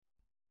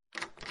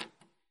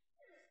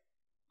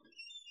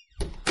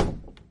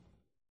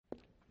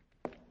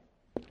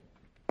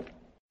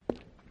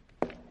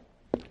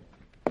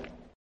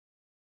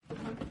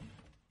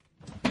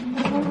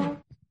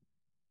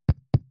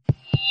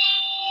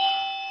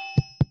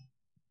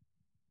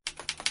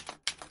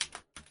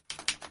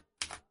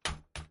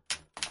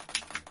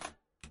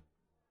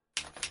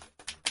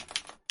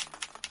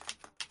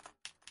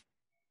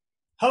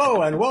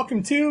Hello and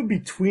welcome to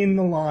Between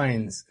the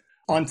Lines.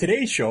 On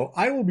today's show,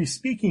 I will be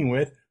speaking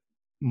with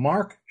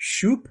Mark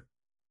Shupe.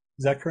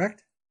 Is that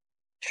correct?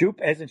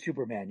 Shupe as in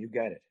Superman. You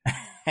got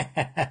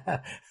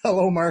it.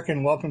 Hello, Mark,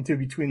 and welcome to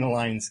Between the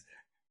Lines.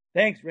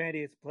 Thanks, Randy.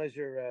 It's a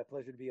pleasure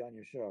to be on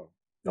your show.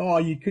 Oh,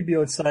 you could be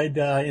outside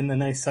in the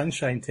nice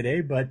sunshine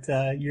today, but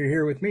you're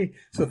here with me,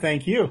 so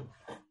thank you.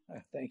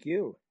 Thank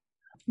you.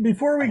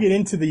 Before we get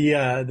into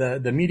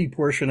the meaty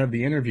portion of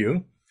the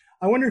interview,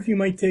 I wonder if you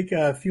might take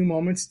a few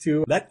moments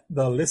to let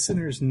the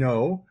listeners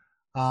know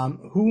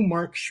who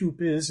Mark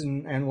Shupe is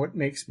and what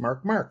makes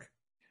Mark Mark.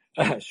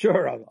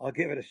 Sure, I'll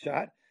give it a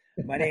shot.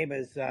 My name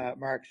is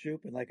Mark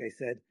Shupe, and like I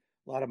said,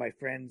 a lot of my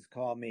friends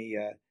call me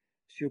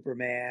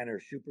Superman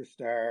or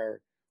Superstar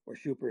or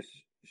Super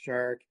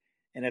Shark,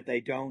 and if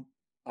they don't,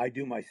 I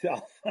do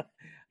myself.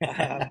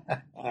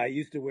 I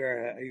used to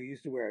wear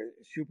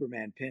a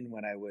Superman pin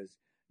when I was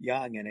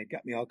young, and it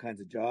got me all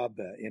kinds of job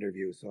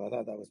interviews, so I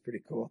thought that was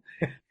pretty cool.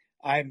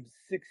 I'm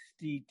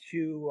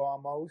 62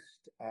 almost.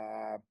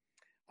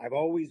 I've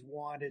always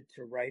wanted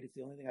to write. It's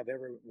the only thing I've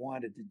ever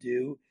wanted to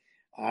do.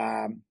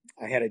 I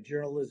had a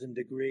journalism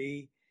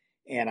degree,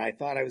 and I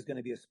thought I was going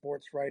to be a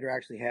sports writer. I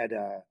actually had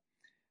an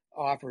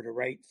offer to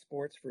write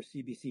sports for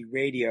CBC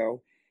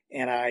Radio,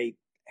 and I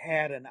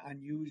had an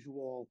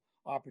unusual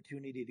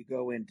opportunity to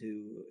go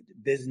into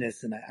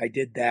business, and I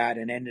did that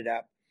and ended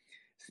up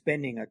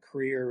spending a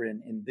career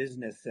in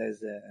business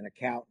as an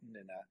accountant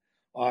and an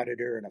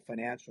auditor and a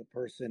financial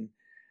person,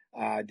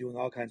 doing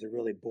all kinds of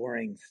really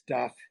boring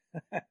stuff.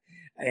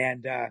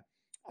 And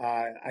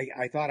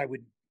I thought I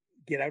would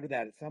get out of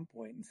that at some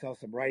point and sell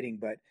some writing,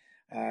 but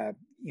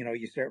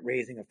you start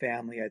raising a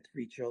family. I had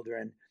 3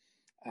 children,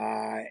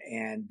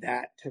 and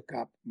that took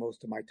up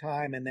most of my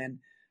time. And then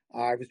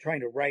I was trying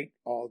to write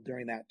all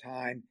during that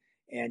time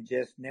and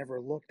just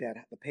never looked at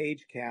the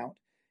page count.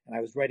 And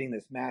I was writing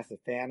this massive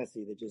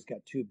fantasy that just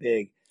got too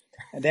big.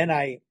 And then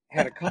I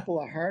had a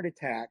couple of heart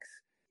attacks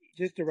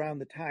just around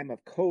the time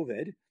of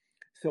COVID.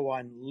 So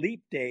on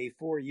Leap Day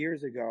 4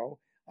 years ago,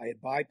 I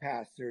had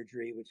bypass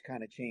surgery, which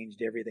kind of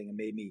changed everything and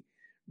made me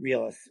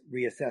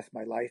reassess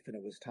my life. And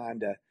it was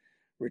time to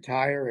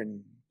retire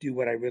and do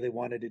what I really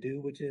wanted to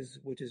do, which is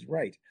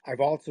write.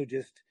 I've also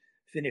just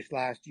finished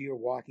last year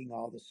walking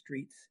all the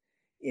streets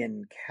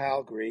in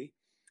Calgary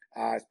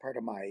as part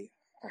of my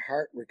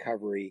heart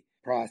recovery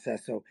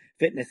process. So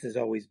fitness has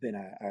always been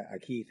a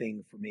key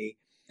thing for me.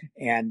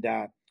 And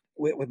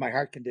with my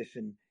heart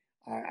condition,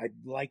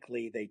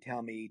 they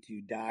tell me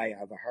to die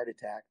of a heart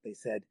attack. They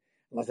said,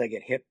 unless I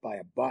get hit by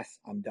a bus,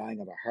 I'm dying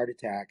of a heart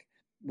attack,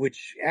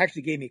 which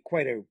actually gave me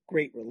quite a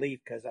great relief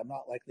because I'm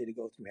not likely to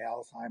go through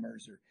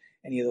Alzheimer's or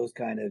any of those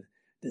kind of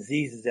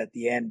diseases at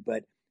the end.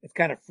 But it's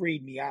kind of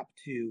freed me up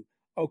to,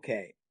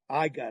 okay,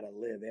 I got to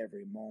live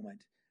every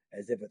moment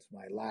as if it's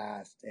my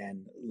last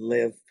and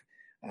live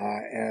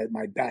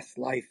my best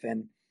life.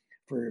 And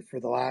for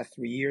the last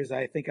 3 years,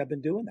 I think I've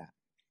been doing that.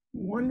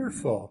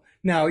 Wonderful.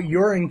 Now,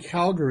 you're in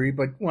Calgary,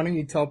 but why don't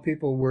you tell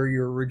people where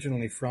you're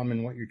originally from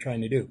and what you're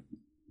trying to do?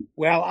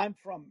 Well, I'm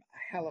from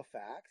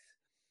Halifax,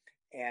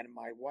 and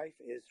my wife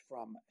is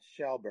from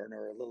Shelburne,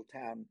 or a little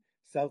town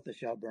south of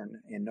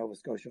Shelburne in Nova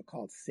Scotia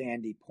called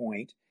Sandy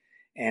Point.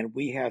 And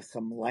we have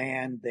some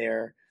land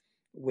there,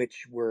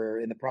 which we're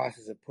in the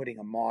process of putting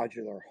a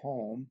modular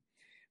home,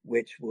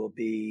 which will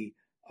be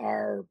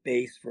our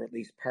base for at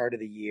least part of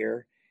the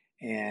year.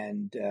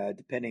 And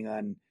depending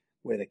on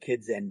where the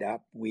kids end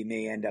up, we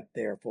may end up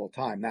there full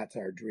time. That's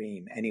our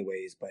dream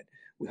anyways, but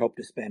we hope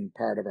to spend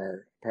part of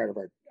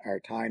our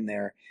time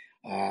there.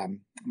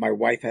 My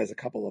wife has a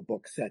couple of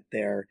books set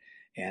there,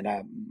 and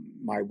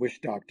my Wish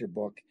Doctor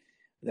book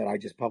that I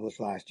just published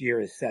last year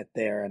is set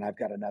there, and I've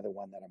got another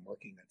one that I'm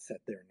working that's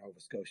set there in Nova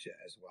Scotia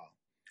as well.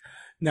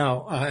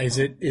 Now, is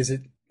it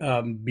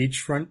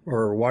beachfront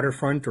or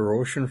waterfront or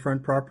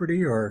oceanfront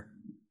property, or?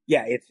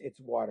 Yeah, it's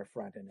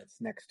waterfront, and it's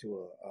next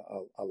to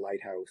a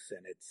lighthouse,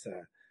 and it's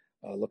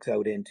looks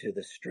out into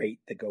the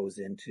strait that goes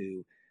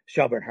into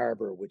Shelburne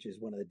Harbor, which is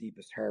one of the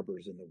deepest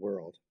harbors in the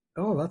world.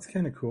 Oh, that's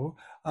kind of cool.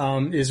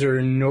 Is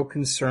there no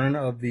concern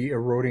of the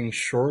eroding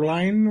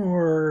shoreline,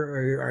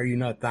 or are you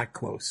not that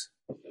close?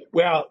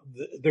 Well,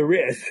 there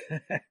is.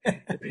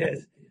 There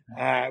is.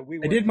 I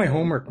did my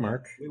homework,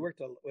 Mark. We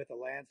worked with a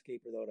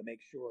landscaper, though, to make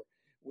sure.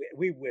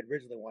 We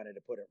originally wanted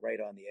to put it right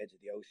on the edge of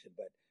the ocean,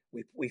 but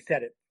we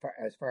set it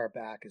as far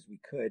back as we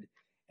could,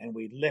 and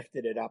we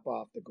lifted it up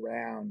off the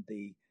ground.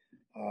 The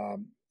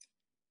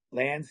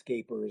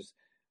landscapers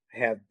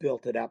have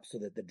built it up so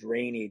that the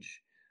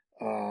drainage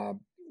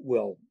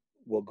will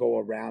go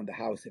around the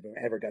house if it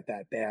ever got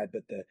that bad.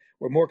 But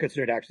we're more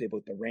concerned actually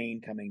about the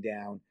rain coming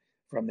down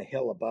from the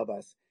hill above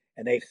us,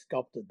 and they've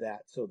sculpted that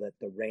so that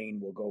the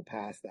rain will go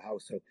past the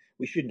house, so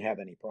we shouldn't have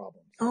any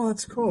problems. Oh,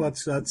 that's cool.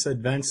 That's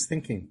advanced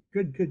thinking.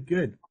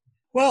 Good.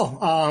 Well,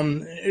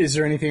 is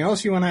there anything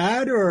else you want to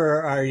add,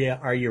 or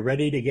are you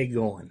ready to get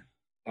going?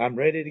 I'm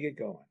ready to get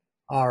going.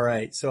 All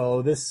right.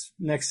 So this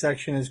next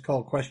section is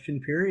called Question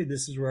Period.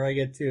 This is where I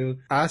get to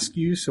ask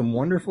you some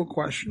wonderful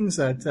questions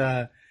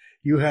that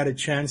you had a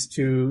chance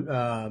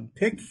to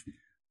pick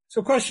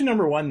So question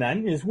number one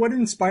then is, what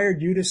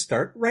inspired you to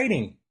start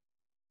writing?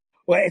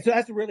 Well, so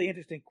that's a really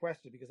interesting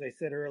question because I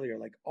said earlier,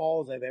 like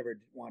all I've ever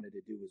wanted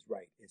to do was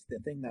write. It's the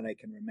thing that I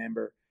can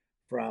remember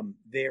from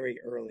very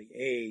early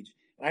age.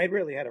 I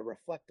really had to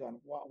reflect on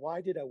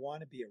why did I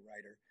want to be a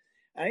writer.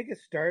 I think it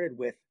started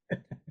with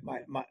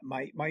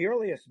my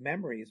earliest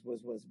memories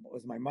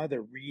was my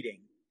mother reading.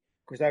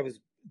 Of course, I was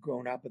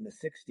grown up in the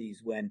 '60s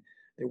when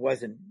there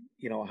wasn't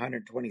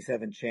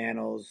 127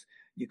 channels.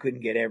 You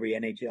couldn't get every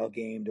NHL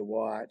game to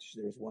watch.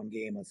 There was one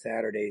game on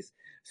Saturdays,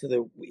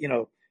 so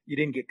you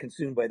didn't get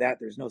consumed by that.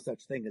 There's no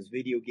such thing as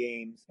video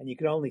games, and you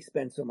could only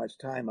spend so much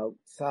time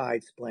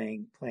outside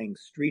playing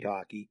street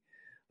hockey,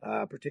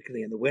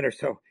 particularly in the winter.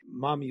 So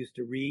mom used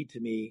to read to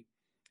me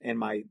and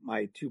my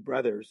two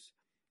brothers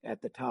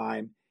at the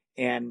time,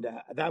 and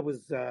that was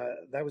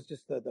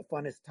just the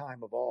funnest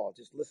time of all,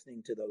 just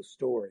listening to those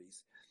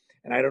stories.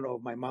 And I don't know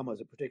if my mom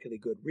was a particularly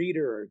good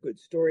reader or a good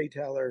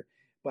storyteller,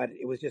 but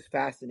it was just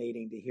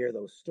fascinating to hear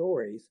those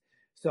stories.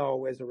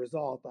 So as a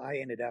result, I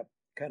ended up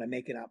kind of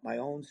making up my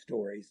own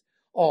stories,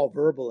 all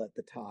verbal at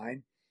the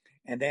time.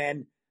 And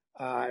then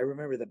I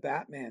remember the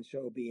Batman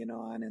show being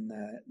on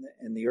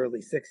in the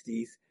early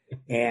 '60s,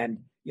 and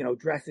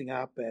dressing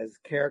up as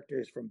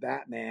characters from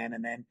Batman.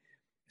 And then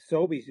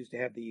Sobeys used to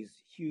have these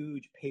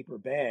huge paper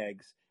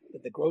bags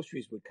that the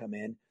groceries would come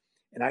in,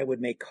 and I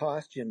would make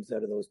costumes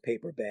out of those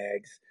paper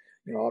bags,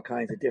 all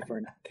kinds of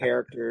different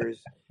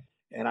characters.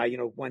 And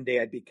one day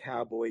I'd be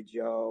Cowboy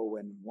Joe,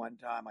 and one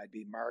time I'd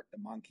be Mark the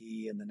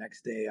Monkey, and the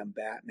next day I'm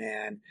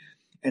Batman.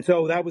 And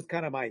so that was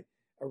kind of my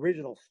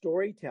original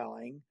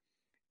storytelling.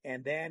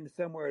 And then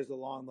somewhere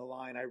along the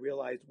line, I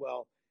realized,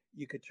 well,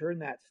 you could turn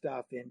that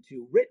stuff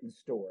into written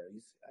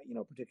stories,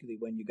 particularly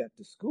when you got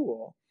to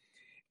school.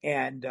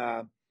 And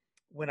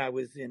when I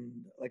was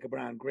in like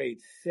around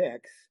grade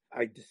 6,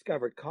 I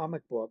discovered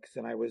comic books,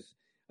 and I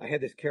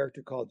had this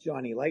character called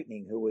Johnny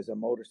Lightning, who was a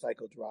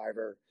motorcycle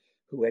driver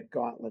who had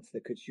gauntlets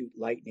that could shoot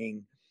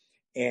lightning.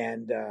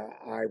 And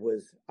I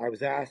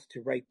was asked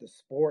to write the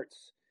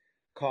sports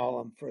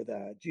column for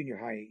the junior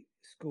high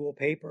school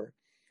paper.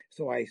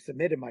 So I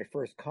submitted my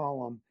first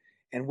column,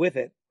 and with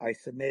it, I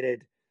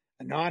submitted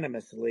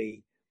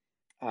anonymously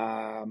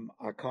a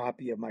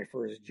copy of my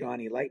first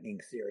Johnny Lightning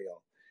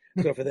serial.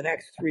 So for the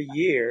next 3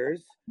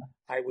 years,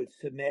 I would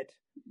submit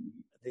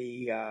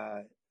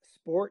the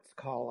sports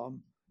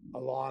column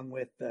along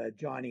with the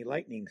Johnny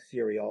Lightning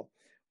serial,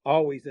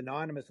 always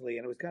anonymously.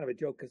 And it was kind of a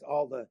joke because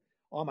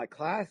all my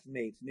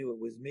classmates knew it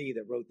was me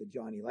that wrote the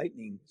Johnny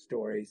Lightning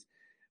stories,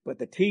 but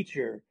the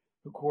teacher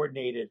who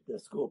coordinated the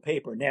school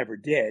paper never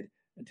did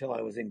until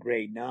I was in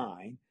grade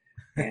 9.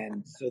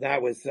 And so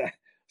that was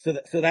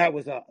that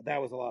was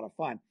a lot of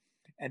fun.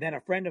 And then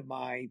a friend of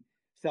mine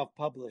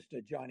self-published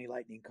a Johnny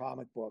Lightning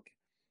comic book,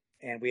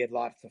 and we had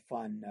lots of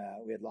fun.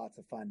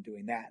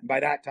 Doing that. And by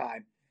that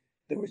time,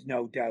 there was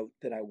no doubt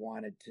that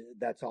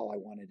that's all I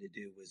wanted to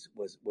do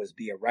was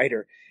be a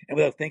writer. And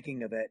without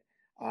thinking of it,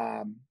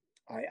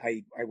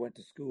 I went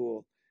to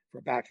school for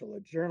a Bachelor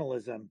of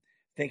Journalism,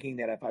 thinking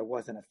that if I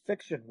wasn't a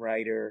fiction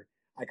writer,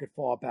 I could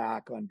fall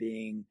back on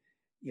being,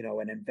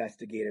 an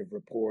investigative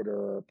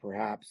reporter, or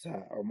perhaps,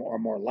 or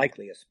more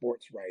likely a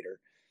sports writer.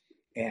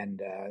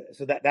 And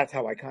so that's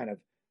how I kind of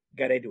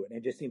got into it. And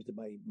it just seems to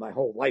my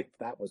whole life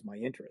that was my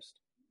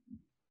interest.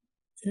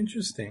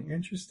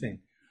 Interesting.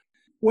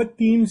 What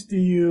themes do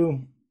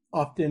you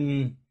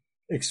often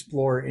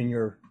explore in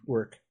your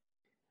work?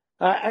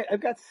 I've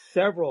got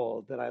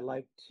several that I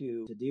like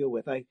to deal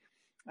with. I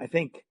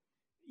think,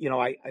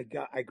 I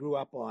grew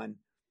up on,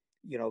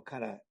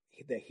 kind of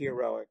the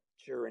heroic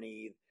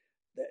journey,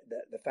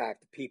 the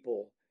fact that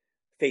people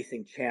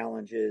facing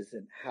challenges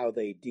and how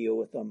they deal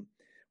with them,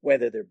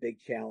 whether they're big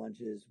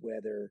challenges,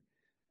 whether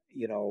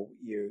you're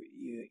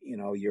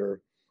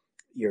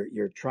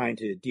trying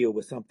to deal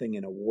with something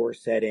in a war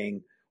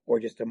setting, or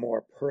just a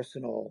more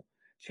personal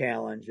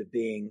challenge of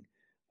being.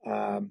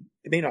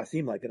 It may not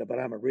seem like it, but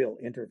I'm a real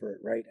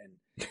introvert, right?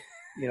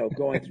 And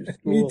going through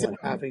school and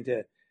having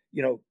to,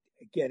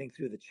 getting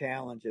through the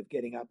challenge of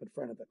getting up in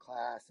front of the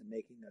class and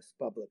making this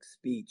public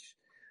speech.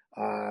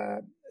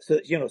 So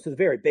the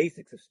very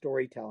basics of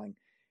storytelling,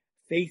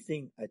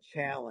 facing a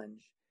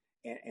challenge,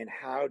 and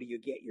how do you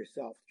get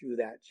yourself through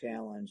that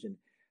challenge, and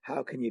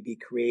how can you be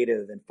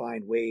creative and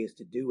find ways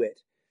to do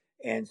it,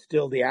 and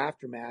still the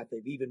aftermath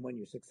of even when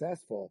you're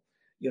successful,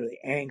 the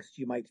angst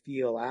you might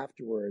feel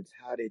afterwards.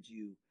 How did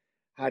you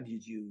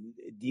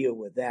deal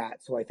with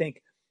that? So I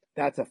think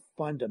that's a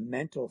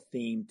fundamental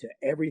theme to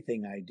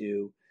everything I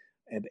do,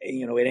 and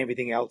and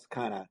everything else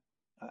kind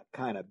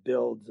of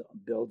builds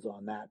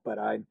on that. But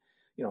I'm,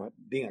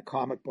 being a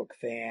comic book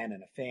fan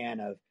and a fan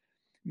of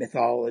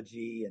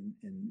mythology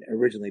and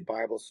originally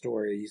Bible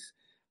stories,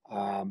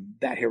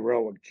 that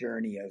heroic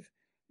journey of,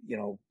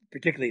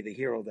 particularly the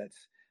hero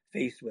that's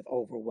faced with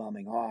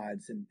overwhelming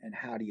odds, and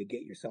how do you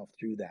get yourself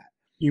through that?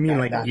 You mean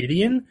like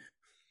Gideon?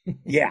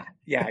 Yeah,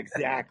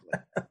 exactly.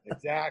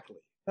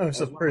 That was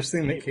the first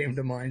thing that came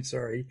to mind.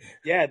 Sorry.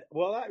 Yeah,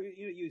 well,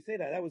 you say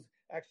that. That was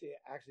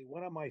actually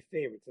one of my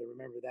favorites. I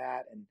remember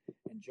that, and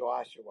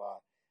Joshua.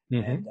 Hmm.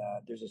 And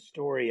there's a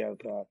story of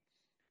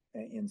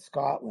in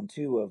Scotland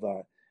too of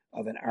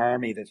an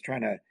army that's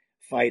trying to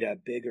fight a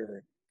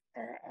bigger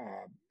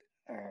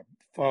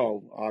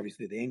foe,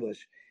 obviously the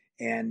English,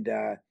 and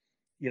the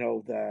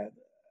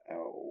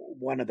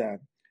one of the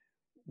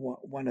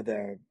one of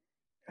the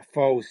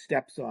foes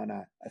steps on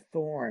a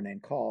thorn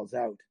and calls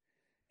out,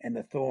 and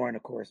the thorn,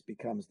 of course,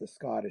 becomes the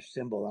Scottish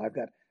symbol. And I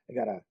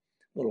got a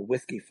little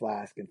whiskey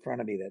flask in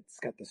front of me that's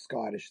got the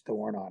Scottish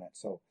thorn on it.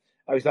 So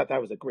I always thought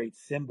that was a great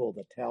symbol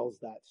that tells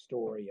that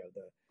story of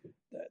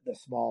the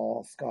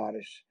small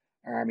Scottish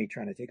army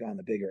trying to take on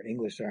the bigger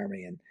English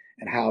army, and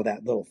how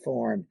that little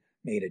thorn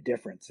made a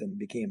difference and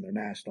became their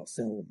national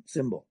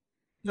symbol.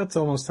 That's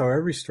almost how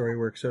every story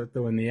works out,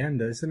 though, in the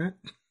end, isn't it?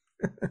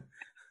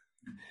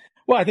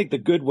 Well, I think the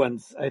good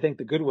ones. I think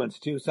the good ones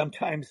too.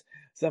 Sometimes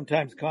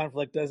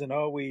conflict doesn't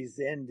always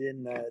end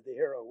in the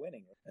hero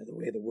winning. The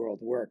way the world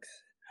works.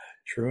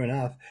 True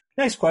enough.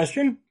 Next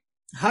question.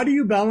 How do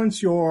you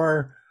balance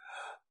your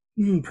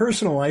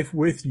personal life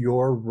with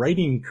your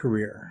writing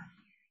career?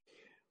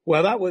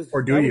 Well,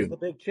 Or do that was you? the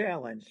big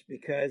challenge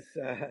because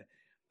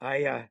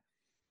I, uh,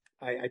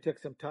 I took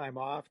some time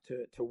off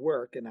to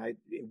work, and I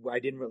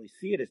didn't really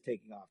see it as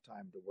taking off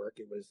time to work.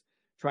 It was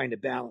trying to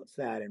balance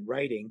that and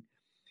writing,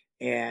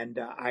 and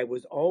I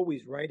was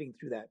always writing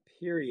through that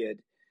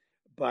period,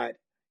 but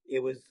it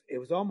was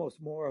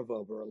almost more of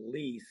a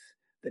release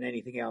than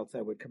anything else.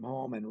 I would come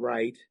home and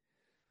write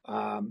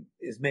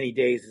as many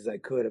days as I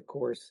could. Of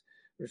course,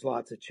 there's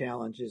lots of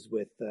challenges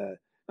with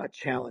not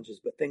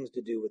challenges, but things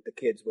to do with the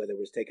kids, whether it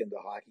was taking them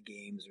to hockey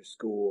games or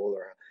school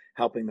or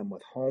helping them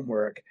with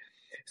homework.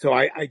 So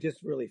I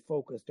just really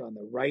focused on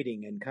the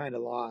writing and kind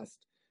of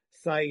lost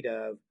sight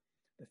of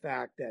the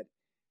fact that,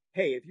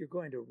 hey, if you're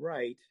going to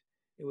write,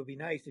 it would be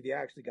nice if you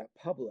actually got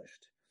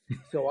published.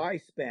 So I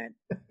spent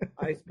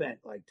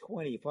like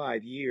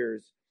 25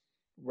 years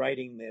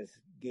writing this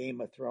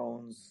Game of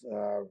Thrones,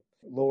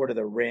 Lord of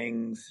the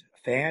Rings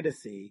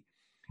fantasy,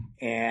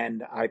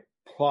 and I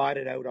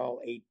plotted out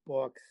all 8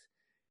 books.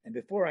 And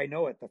before I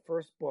know it, the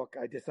first book,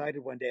 I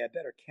decided one day I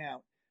better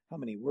count how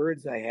many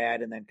words I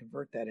had and then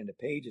convert that into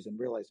pages, and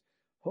realized,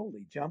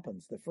 holy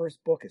jumpins, the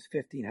first book is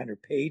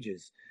 1,500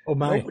 pages. Oh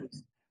my.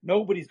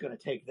 Nobody's going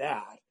to take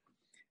that.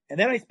 And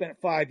then I spent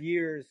 5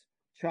 years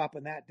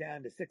chopping that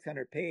down to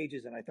 600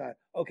 pages, and I thought,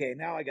 okay,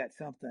 now I got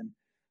something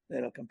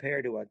that'll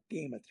compare to a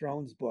Game of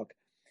Thrones book.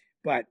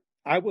 But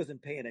I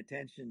wasn't paying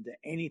attention to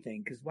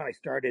anything because when I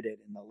started it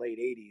in the late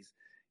 80s,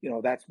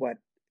 that's what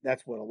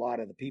a lot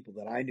of the people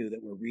that I knew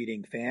that were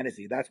reading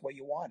fantasy, that's what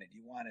you wanted.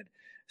 You wanted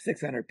a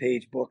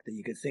 600-page book that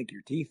you could sink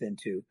your teeth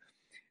into.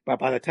 But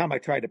by the time I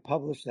tried to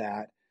publish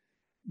that,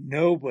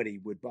 nobody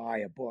would buy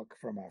a book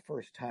from a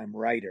first-time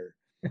writer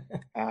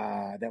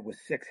that was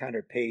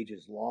 600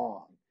 pages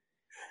long.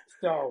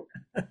 So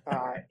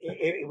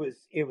it was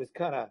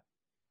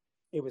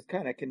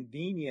kind of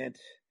convenient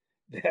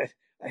that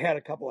I had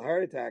a couple of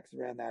heart attacks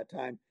around that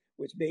time,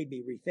 which made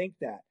me rethink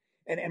that.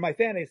 And my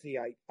fantasy,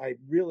 I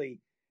really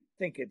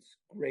think it's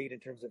great in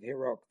terms of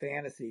heroic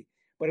fantasy,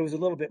 but it was a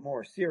little bit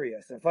more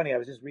serious. And funny, I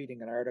was just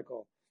reading an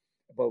article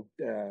about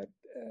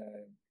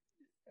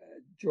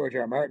George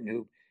R. R. Martin,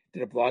 who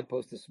did a blog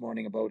post this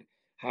morning about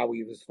how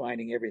he was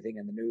finding everything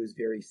in the news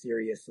very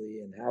seriously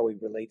and how he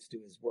relates to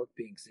his work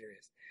being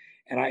serious.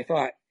 And I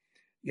thought,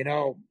 you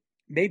know,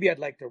 maybe I'd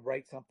like to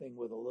write something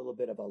with a little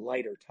bit of a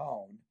lighter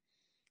tone,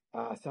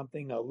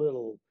 something a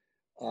little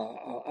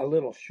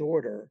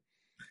shorter,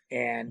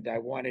 and I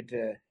wanted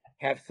to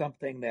have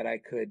something that I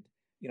could,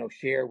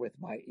 share with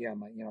my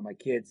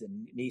kids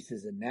and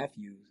nieces and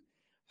nephews,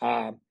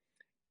 um,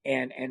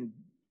 and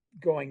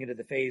going into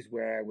the phase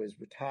where I was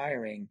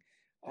retiring,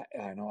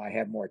 I know I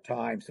had more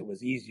time, so it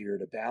was easier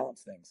to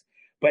balance things.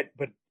 But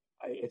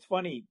it's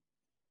funny,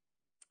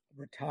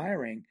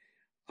 retiring.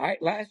 I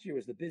Last year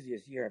was the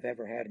busiest year I've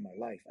ever had in my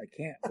life. I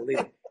can't believe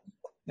it.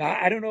 Now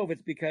I don't know if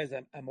it's because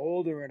I'm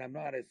older and I'm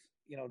not as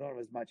don't have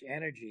as much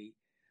energy,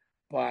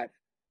 but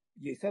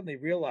you suddenly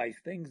realize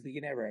things that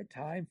you never had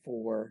time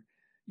for.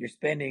 You're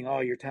spending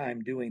all your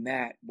time doing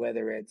that,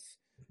 whether it's,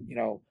 you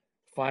know,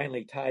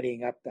 finally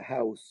tidying up the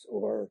house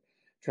or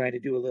trying to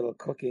do a little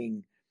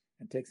cooking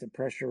and take some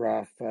pressure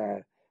off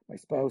my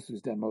spouse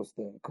who's done most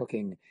of the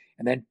cooking,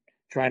 and then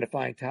trying to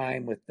find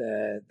time with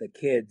the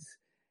kids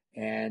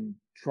and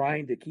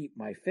trying to keep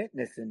my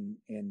fitness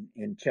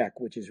in check,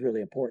 which is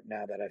really important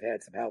now that I've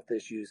had some health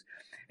issues,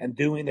 and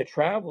doing the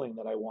traveling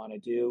that I want to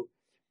do.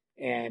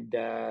 And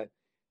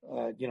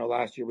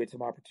last year we had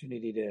some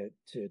opportunity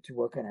to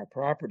work on our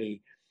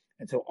property,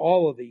 and so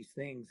all of these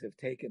things have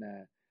taken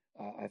a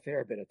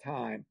fair bit of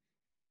time.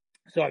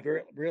 So I've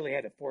really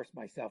had to force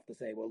myself to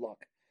say, well,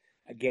 look,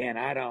 again,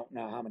 I don't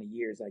know how many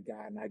years I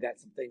got, and I got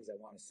some things I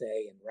want to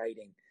say in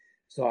writing.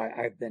 So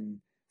I've been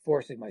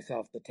forcing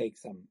myself to take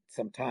some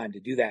time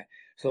to do that.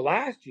 So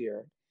last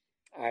year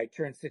I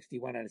turned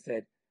 61 and I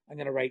said, I'm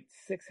going to write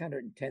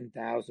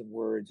 610,000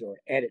 words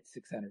or edit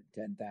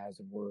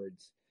 610,000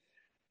 words.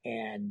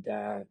 And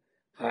I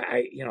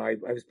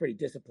was pretty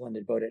disciplined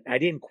about it. I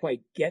didn't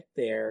quite get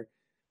there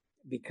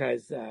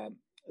because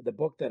the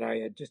book that I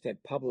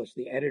had published,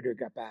 the editor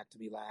got back to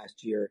me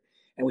last year,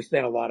 and we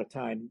spent a lot of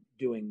time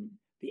doing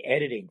the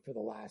editing for the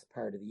last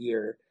part of the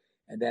year,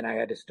 and then I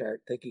had to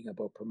start thinking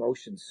about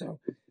promotions. So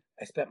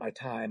I spent my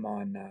time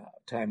on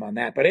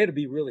that, but I had to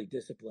be really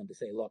disciplined to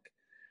say, look,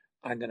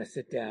 I'm going to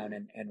sit down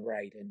and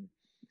write, and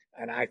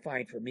I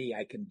find for me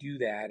I can do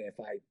that if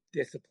I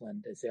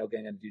disciplined and say, okay,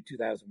 I'm going to do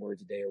 2,000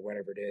 words a day or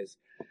whatever it is,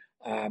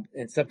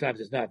 and sometimes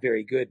it's not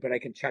very good, but I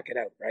can chuck it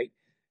out, right,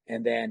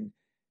 and then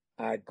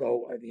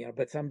go,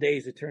 but some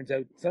days it turns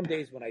out, some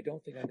days when I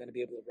don't think I'm going to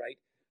be able to write,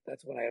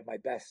 that's when I have my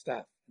best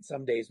stuff. And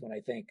some days when I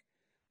think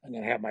I'm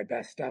going to have my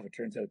best stuff, it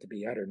turns out to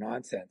be utter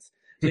nonsense.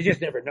 So you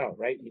just never know,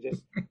 right?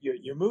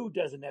 Your mood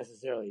doesn't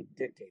necessarily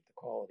dictate the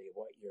quality of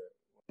what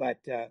but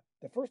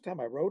the first time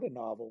I wrote a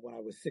novel when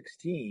I was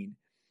 16,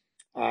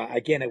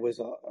 again, it was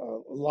a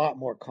lot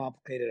more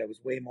complicated. I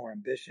was way more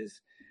ambitious,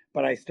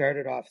 but I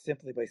started off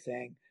simply by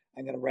saying,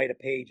 I'm going to write a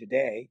page a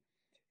day.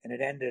 And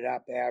it ended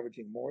up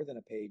averaging more than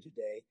a page a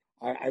day.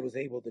 I was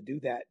able to do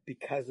that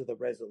because of the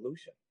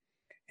resolution.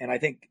 And I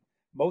think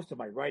most of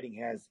my writing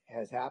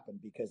has happened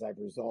because I've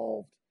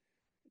resolved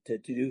to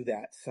do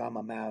that some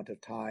amount of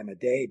time a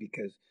day,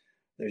 because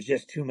there's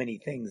just too many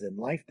things in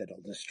life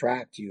that'll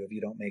distract you if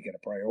you don't make it a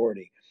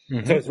priority.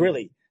 Mm-hmm. So it's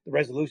really, the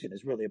resolution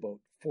is really about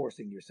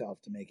forcing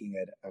yourself to making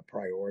it a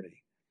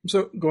priority.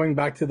 So going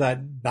back to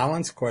that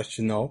balance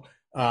question though,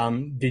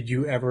 did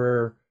you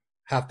ever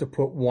have to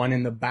put one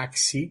in the back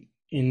seat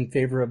in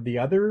favor of the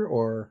other,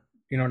 or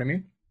you know what I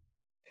mean?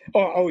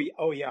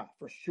 Oh yeah,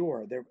 for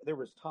sure. There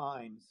was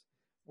times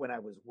when I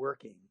was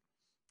working.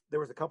 There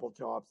was a couple of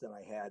jobs that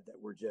I had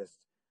that were just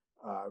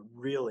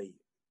really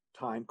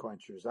time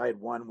crunchers. I had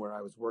one where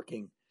I was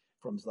working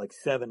from like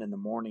 7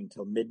 a.m.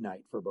 till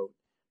midnight for about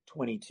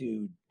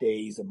 22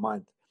 days a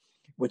month,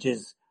 which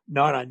is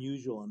not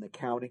unusual in the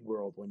accounting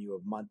world when you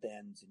have month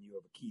ends and you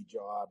have a key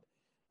job.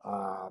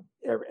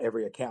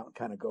 Every accountant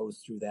kind of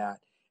goes through that.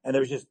 And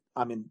there was just,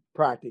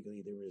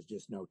 practically there was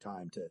just no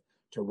time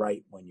to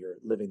write when you're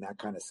living that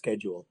kind of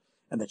schedule.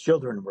 And the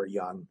children were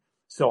young.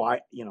 So I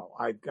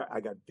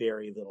got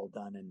very little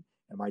done, and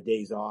my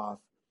days off,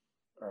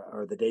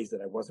 or the days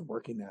that I wasn't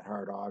working that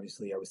hard,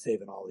 obviously I was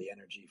saving all the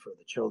energy for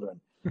the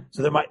children.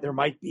 So there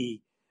might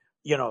be,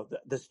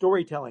 the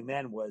storytelling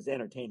then was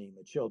entertaining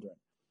the children.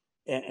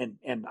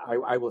 And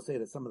I will say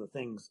that some of the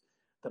things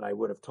that I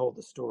would have told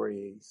the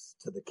stories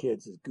to the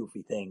kids as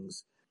goofy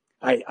things.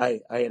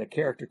 I had a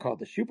character called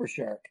the Shuper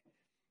Shark,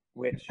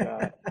 which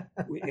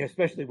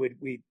especially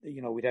we'd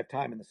have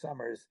time in the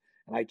summers,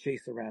 and I'd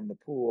chase around the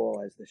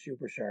pool as the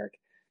Shuper Shark,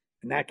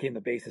 and that became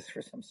the basis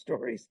for some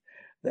stories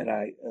that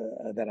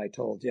I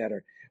told yet.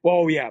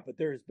 But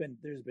there's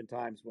been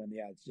times when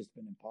it's just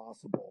been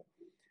impossible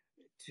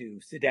to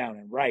sit down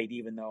and write,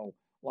 even though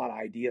a lot of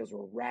ideas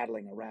were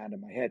rattling around in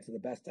my head. So the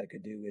best I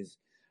could do is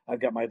I've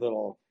got my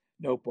little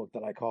notebook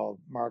that I call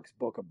Mark's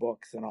Book of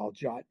Books, and I'll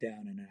jot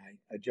down an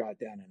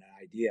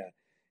idea,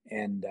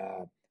 and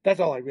that's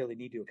all I really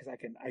need to do, because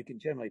I can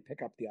generally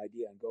pick up the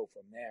idea and go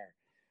from there.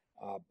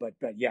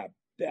 But yeah,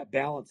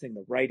 balancing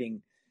the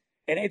writing,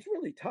 and it's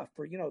really tough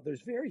for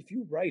there's very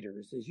few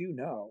writers, as you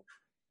know,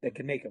 that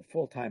can make a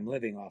full-time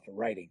living off of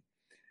writing.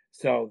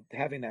 So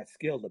having that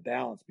skill to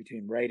balance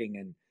between writing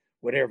and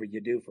whatever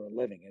you do for a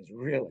living is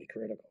really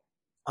critical.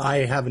 I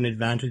have an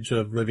advantage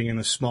of living in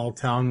a small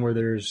town where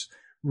there's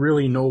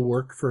really no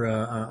work for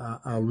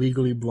a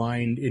legally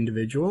blind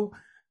individual.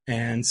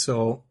 And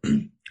so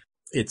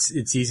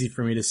it's easy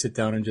for me to sit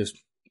down and just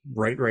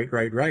write.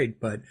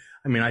 But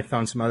I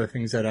found some other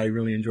things that I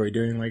really enjoy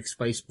doing, like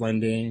spice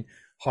blending,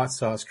 hot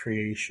sauce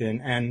creation,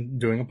 and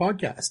doing a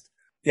podcast.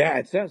 Yeah,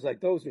 it sounds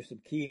like those are some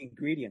key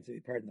ingredients, if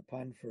you pardon the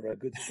pun, for a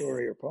good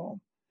story or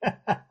poem.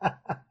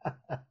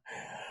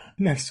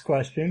 Next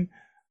question.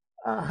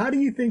 How do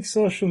you think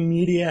social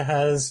media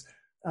has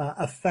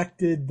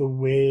affected the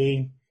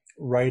way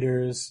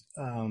writers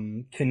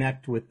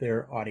connect with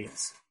their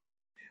audience?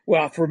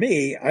 Well, for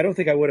me, I don't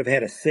think I would have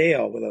had a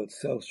sale without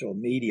social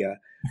media.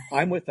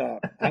 I'm with a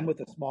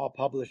small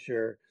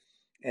publisher,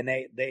 and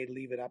they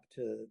leave it up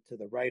to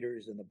the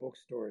writers and the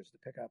bookstores to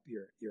pick up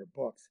your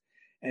books.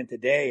 And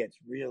today it's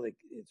really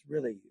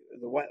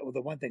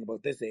the one thing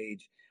about this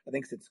age, I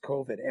think since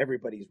COVID,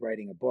 everybody's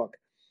writing a book.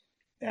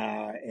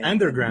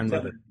 And their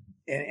grandmother.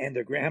 And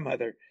their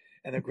grandmother,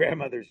 and their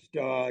grandmother's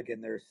dog,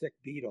 and their sick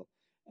beetle.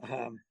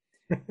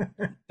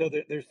 So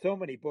there's so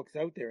many books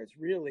out there. It's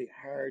really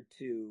hard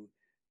to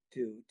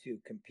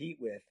compete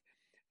with.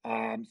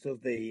 So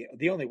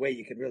the only way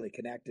you can really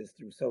connect is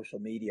through social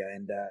media,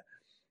 and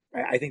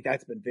I think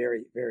that's been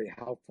very, very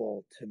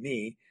helpful to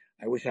me.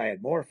 I wish I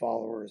had more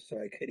followers so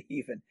I could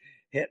even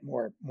hit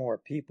more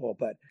people.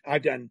 But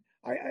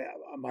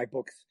my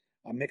books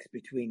a mix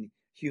between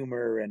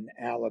humor and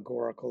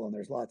allegorical, and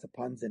there's lots of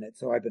puns in it.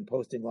 So I've been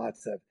posting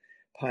lots of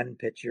pun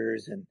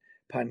pictures and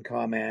pun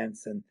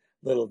comments and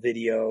little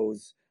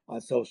videos on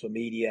social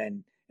media,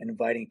 and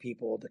inviting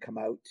people to come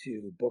out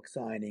to book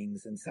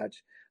signings and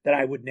such that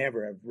I would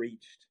never have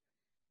reached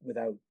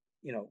without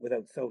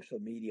social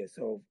media.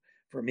 So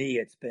for me,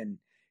 it's been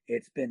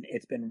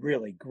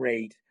really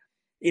great.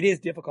 it is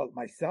difficult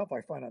myself.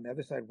 I find on the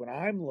other side, when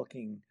I'm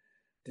looking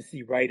to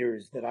see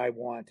writers that I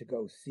want to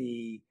go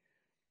see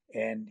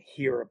and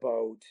hear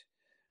about,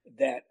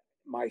 that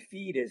my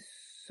feed is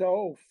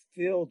so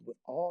filled with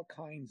all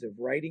kinds of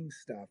writing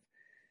stuff.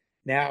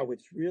 Now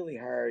it's really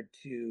hard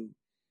to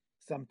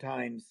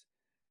sometimes,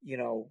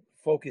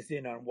 focus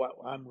in on what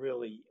I'm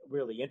really,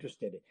 really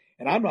interested in.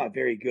 And I'm not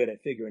very good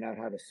at figuring out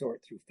how to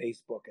sort through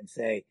Facebook and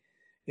say,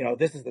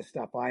 this is the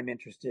stuff I'm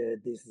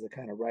interested. This is the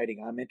kind of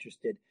writing I'm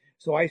interested.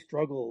 So I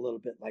struggle a little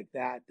bit like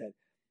that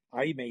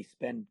I may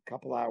spend a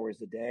couple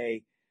hours a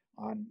day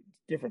on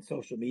different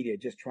social media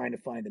just trying to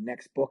find the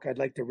next book I'd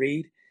like to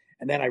read.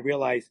 And then I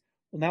realize,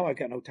 well, now I've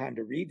got no time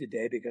to read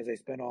today because I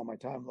spent all my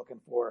time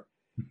looking for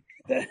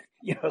the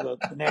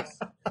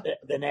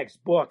the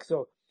next book.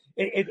 So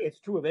it's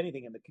true of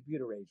anything in the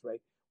computer age,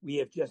 right? We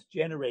have just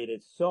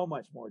generated so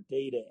much more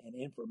data and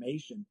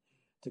information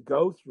to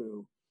go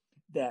through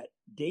that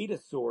data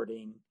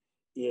sorting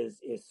is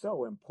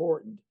so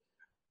important.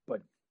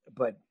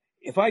 But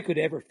if I could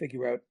ever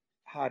figure out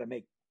how to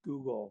make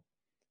Google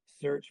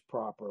search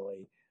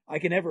properly, I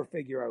can never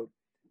figure out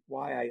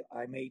why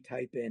I may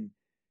type in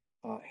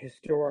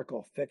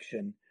historical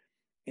fiction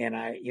and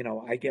I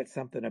get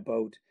something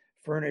about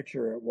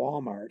furniture at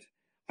Walmart.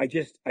 I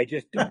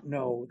just don't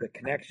know the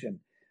connection.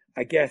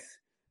 I guess,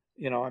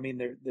 I mean,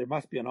 there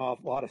must be an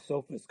awful lot of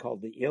sofas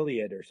called the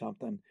Iliad or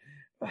something.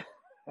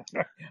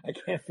 I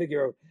can't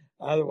figure out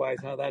otherwise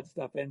how that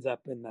stuff ends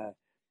up in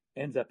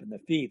the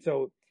feed.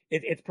 So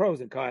it's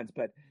pros and cons,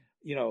 but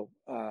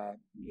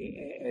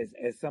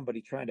as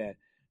somebody trying to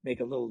make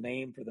a little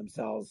name for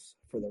themselves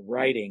for the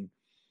writing,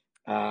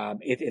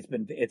 it's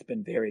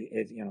been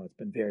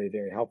very,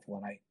 very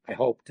helpful, and I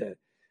hope to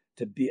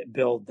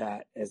build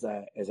that as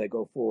I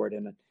go forward,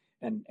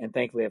 and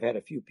thankfully I've had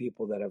a few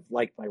people that have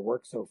liked my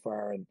work so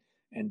far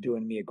and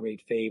doing me a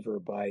great favor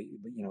by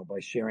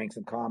sharing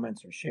some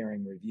comments or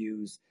sharing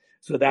reviews.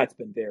 So that's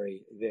been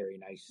very, very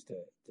nice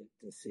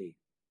to see.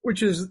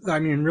 Which is, I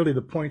mean, really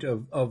the point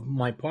of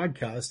my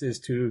podcast is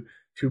to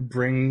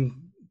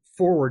bring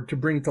forward, to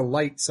bring to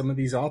light some of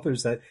these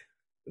authors that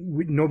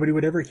nobody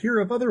would ever hear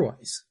of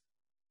otherwise.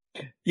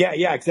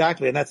 Yeah,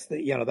 exactly. And that's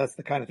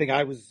the kind of thing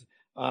I was,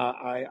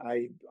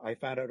 I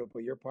found out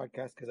about your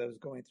podcast because I was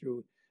going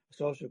through a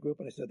social group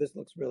and I said, this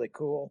looks really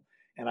cool.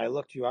 And I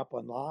looked you up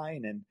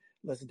online and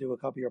listened to a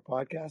couple of your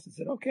podcasts and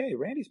said, okay,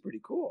 Randy's pretty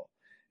cool.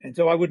 And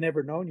so I would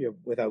never known you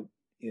without,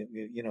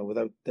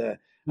 without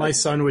my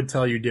son would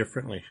tell you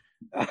differently.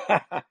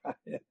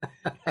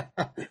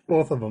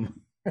 Both of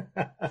them.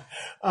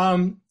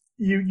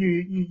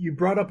 You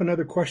brought up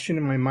another question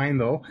in my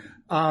mind though.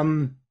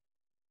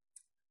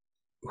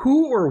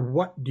 Who or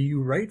what do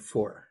you write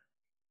for?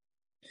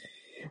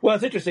 Well,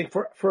 it's interesting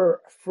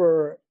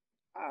for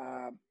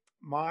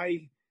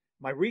my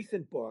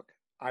recent book.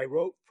 I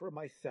wrote for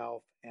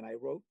myself and I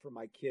wrote for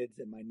my kids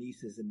and my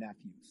nieces and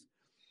nephews.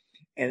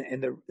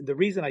 And the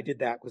reason I did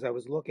that was I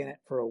was looking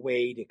for a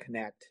way to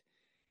connect,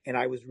 and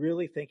I was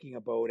really thinking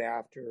about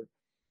after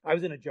I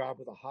was in a job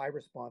with a high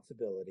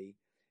responsibility,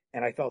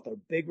 and I felt a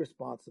big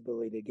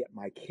responsibility to get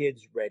my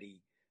kids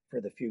ready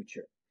for the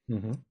future.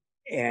 Mm-hmm.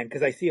 And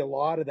because I see a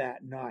lot of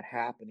that not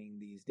happening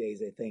these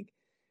days, I think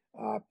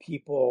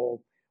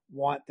people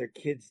want their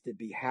kids to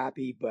be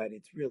happy, but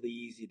it's really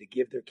easy to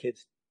give their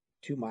kids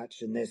too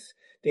much in this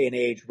day and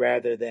age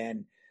rather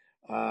than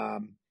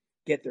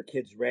get their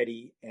kids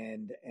ready.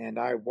 And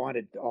I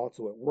wanted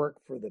also at work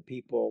for the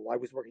people, I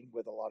was working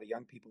with a lot of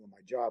young people in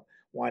my job,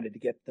 wanted to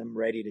get them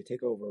ready to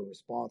take over a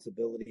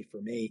responsibility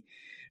for me.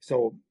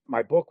 So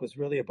my book was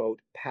really about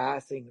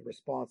passing the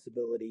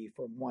responsibility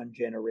from one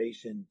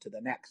generation to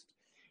the next.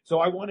 So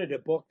I wanted a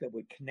book that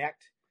would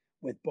connect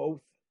with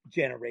both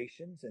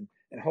generations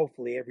and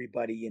hopefully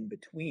everybody in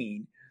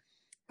between.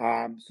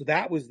 So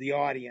that was the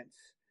audience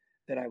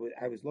that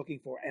I was looking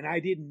for. And I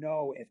didn't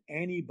know if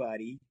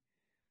anybody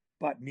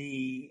but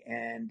me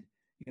and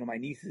my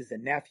nieces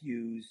and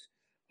nephews,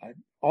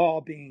 all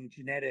being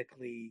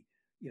genetically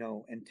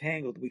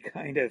entangled, we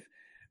kind of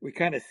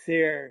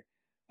share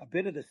a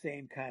bit of the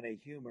same kind of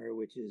humor,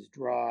 which is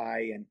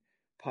dry and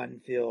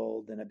pun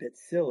filled and a bit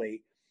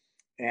silly.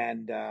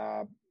 And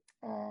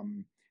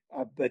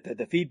but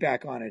the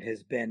feedback on it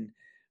has been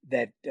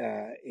that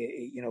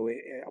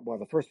well,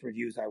 the first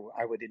reviews I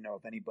didn't know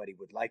if anybody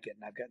would like it,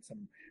 and I've got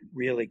some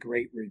really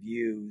great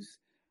reviews.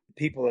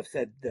 People have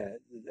said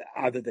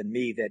other than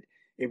me that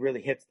it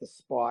really hits the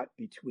spot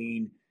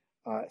between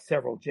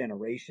several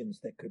generations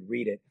that could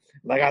read it.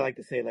 Like I like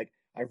to say, like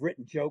I've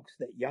written jokes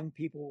that young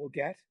people will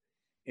get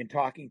in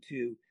talking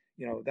to.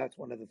 That's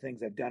one of the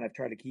things I've done. I've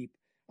tried to keep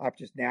up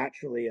just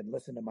naturally and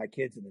listen to my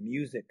kids and the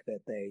music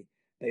that they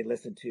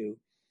listen to.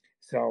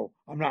 So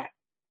I'm not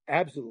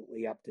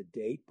absolutely up to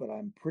date, but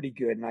I'm pretty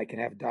good, and I can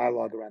have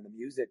dialogue around the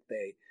music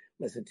they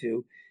listen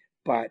to.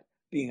 But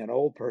being an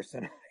old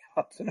person,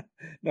 I also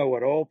know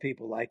what old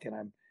people like,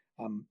 and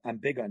I'm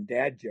big on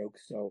dad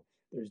jokes. So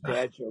there's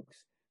dad jokes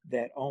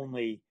that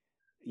only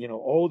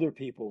older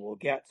people will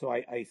get. So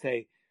I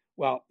say,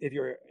 well, if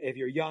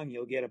you're young,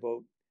 you'll get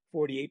about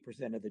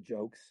 48% of the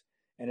jokes,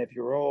 And if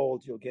you're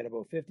old, you'll get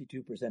about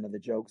 52% of the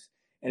jokes.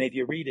 And if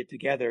you read it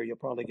together, you'll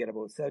probably get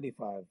about 75%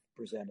 of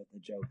the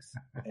jokes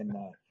in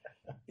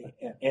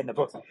the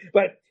books.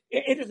 But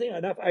interesting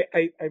enough,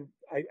 I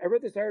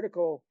read this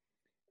article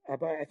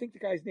about, I think the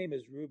guy's name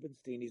is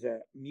Rubenstein. He's a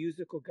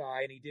musical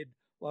guy, and he did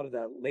a lot of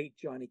the late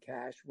Johnny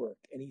Cash work.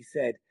 And he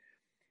said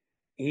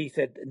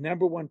the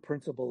number one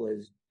principle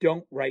is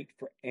don't write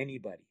for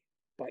anybody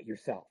but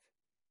yourself.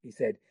 He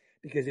said,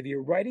 because if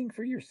you're writing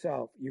for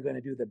yourself, you're going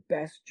to do the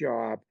best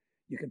job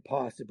you can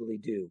possibly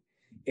do.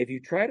 If you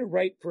try to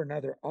write for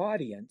another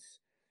audience,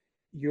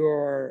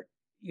 you're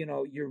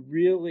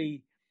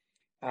really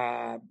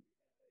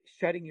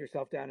shutting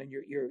yourself down, and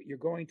you're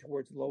going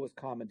towards the lowest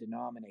common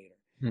denominator.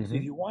 Mm-hmm. So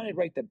if you want to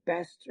write the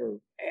best or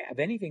of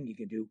anything you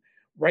can do,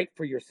 write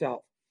for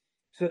yourself.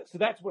 So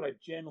that's what I've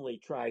generally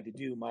tried to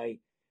do. My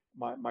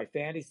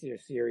fantasy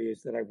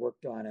series that I've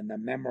worked on, and the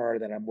memoir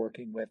that I'm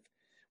working with,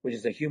 which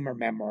is a humor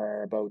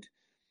memoir about,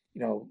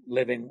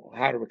 living,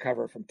 how to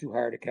recover from 2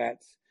 heart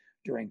attacks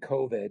during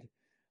COVID,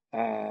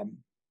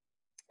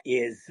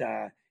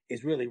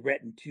 is really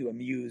written to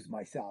amuse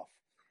myself.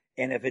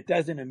 And if it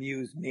doesn't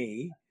amuse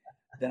me,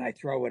 then I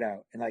throw it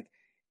out. And like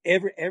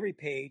every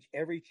page,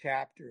 every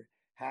chapter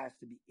has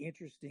to be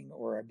interesting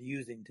or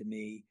amusing to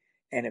me.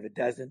 And if it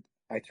doesn't,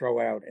 I throw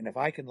it out. And if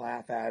I can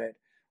laugh at it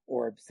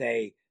or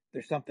say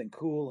there's something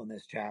cool in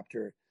this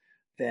chapter,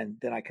 then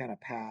I kind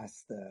of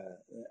pass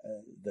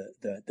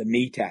the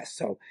me test.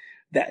 So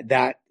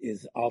that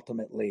is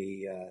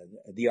ultimately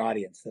the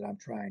audience that I'm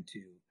trying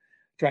to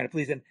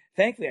please. And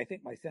thankfully, I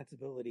think my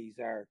sensibilities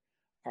are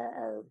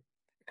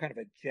kind of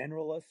a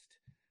generalist,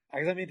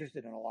 because I'm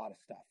interested in a lot of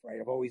stuff, right?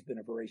 I've always been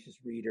a voracious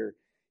reader,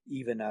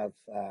 even of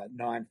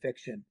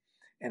nonfiction,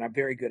 and I'm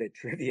very good at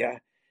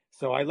trivia.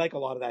 So I like a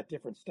lot of that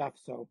different stuff.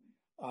 So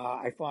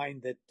I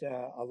find that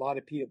a lot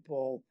of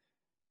people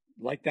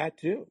like that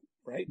too,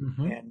 right?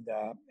 Mm-hmm.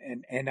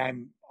 And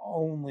I'm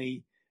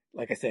only,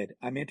 like I said,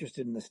 I'm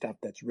interested in the stuff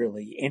that's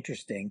really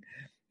interesting.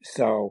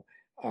 So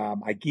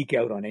I geek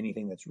out on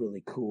anything that's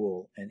really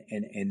cool and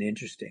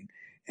interesting.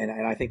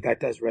 And I think that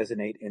does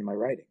resonate in my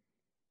writing.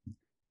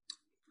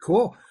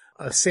 Cool.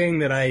 A saying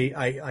that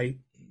I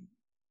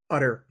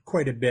utter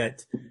quite a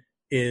bit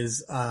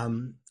is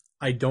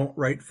I don't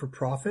write for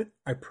profit.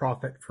 I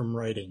profit from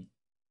writing.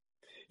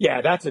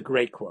 Yeah, that's a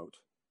great quote.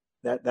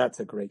 That's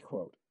a great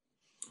quote.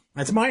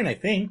 That's mine, I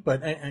think,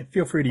 but I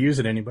feel free to use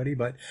it, anybody.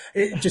 But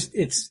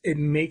it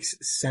makes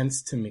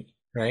sense to me,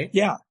 right?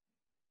 Yeah.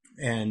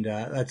 And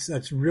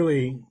that's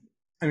really,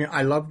 I mean,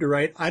 I love to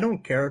write. I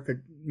don't care if it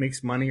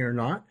makes money or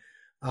not.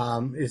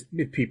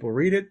 If people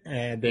read it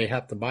and they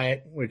have to buy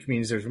it, which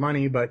means there's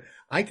money, but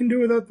I can do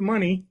without the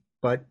money,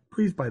 but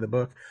please buy the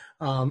book.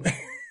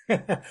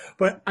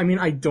 But I mean,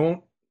 I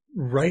don't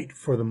write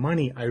for the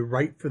money. I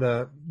write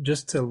for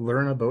just to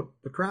learn about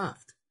the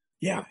craft.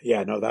 Yeah.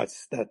 No,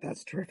 that's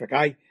terrific.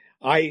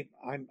 I'm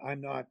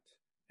not,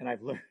 and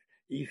I've learned,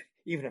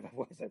 even if I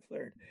was, I've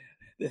learned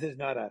this is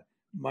not a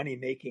money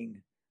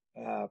making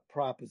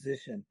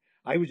proposition.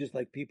 I would just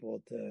like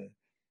people to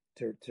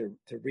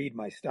read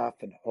my stuff,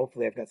 and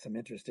hopefully I've got some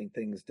interesting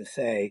things to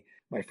say.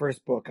 My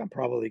first book, I'm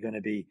probably going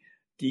to be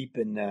deep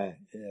in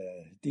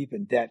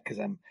debt because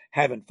I'm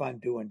having fun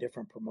doing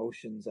different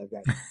promotions. I've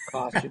got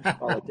costumes,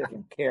 all the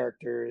different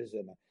characters,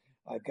 and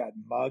I've got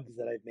mugs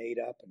that I've made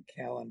up, and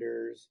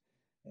calendars,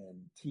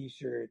 and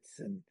T-shirts,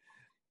 and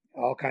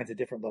all kinds of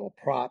different little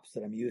props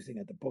that I'm using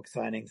at the book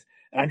signings.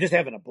 And I'm just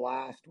having a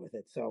blast with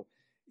it. So,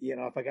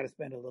 if I got to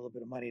spend a little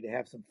bit of money to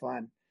have some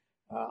fun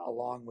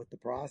along with the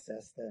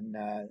process, then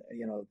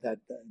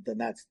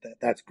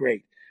that's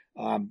great.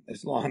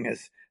 As long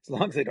as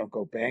I don't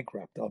go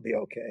bankrupt, I'll be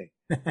okay.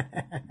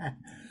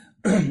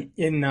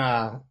 In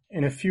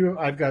a few,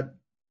 I've got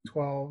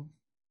 12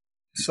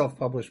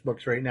 self-published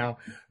books right now,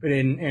 but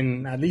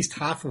in at least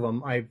half of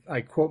them,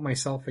 I quote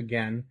myself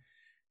again,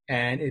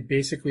 and it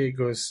basically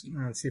goes.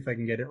 Let's see if I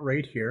can get it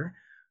right here.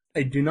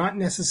 I do not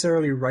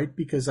necessarily write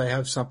because I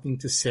have something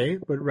to say,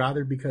 but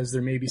rather because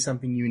there may be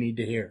something you need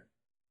to hear.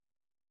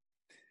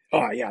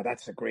 Oh, yeah,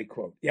 that's a great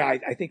quote. Yeah,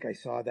 I think I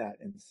saw that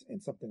in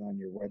something on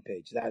your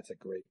webpage. That's a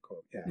great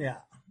quote. Yeah. Yeah.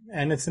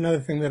 And it's another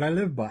thing that I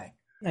live by.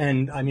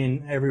 And I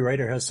mean, every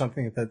writer has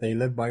something that they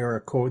live by or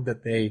a code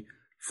that they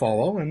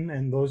follow,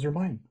 and those are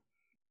mine.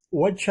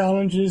 What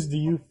challenges do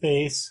you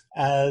face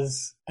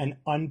as an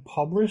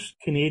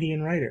unpublished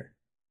Canadian writer?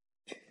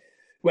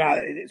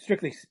 Well,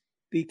 strictly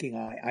speaking,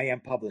 I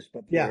am published,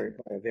 but by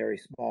a very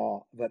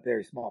small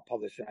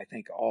publisher. I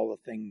think all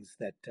the things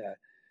that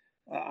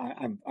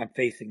I'm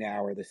facing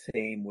now are the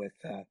same with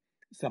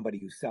somebody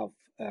who's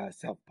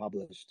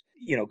self-published.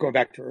 Going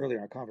back to earlier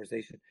in our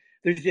conversation,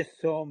 there's just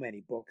so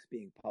many books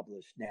being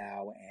published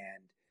now,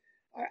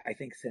 and I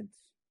think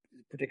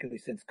particularly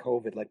since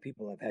COVID, like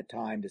people have had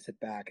time to sit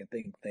back and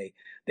think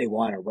they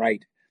want to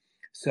write.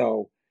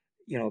 So,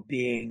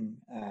 getting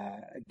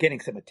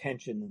some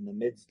attention in the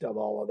midst of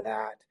all of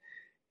that,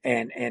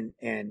 and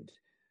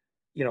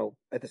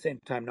at the same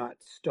time not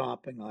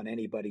stomping on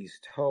anybody's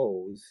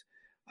toes,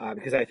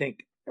 because I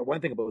think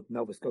one thing about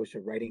Nova Scotia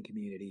writing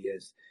community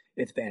is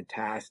it's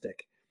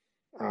fantastic.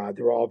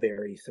 They're all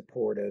very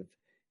supportive,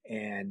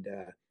 and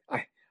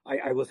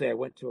I will say I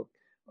went to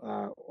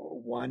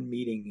one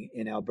meeting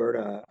in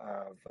Alberta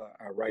of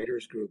a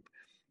writers group,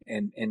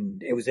 and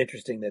it was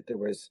interesting that there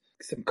was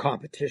some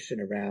competition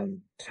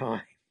around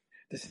time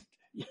to,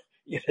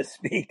 to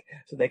speak,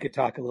 so they could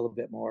talk a little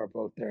bit more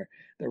about their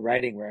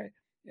writing. Where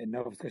in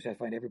Nova Scotia, I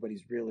find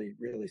everybody's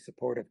really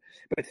supportive,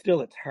 but still,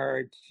 it's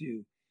hard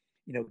to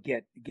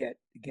get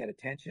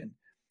attention.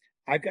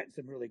 I've gotten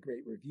some really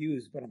great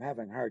reviews, but I'm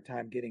having a hard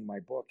time getting my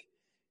book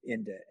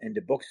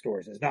into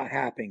bookstores. It's not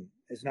happening.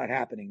 It's not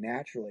happening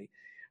naturally.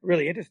 A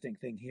really interesting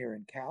thing here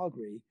in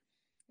Calgary,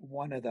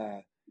 one of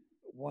the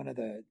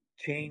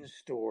chain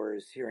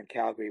stores here in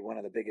Calgary, one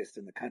of the biggest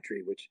in the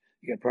country, which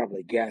you can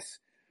probably guess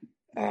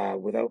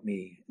without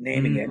me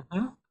naming it.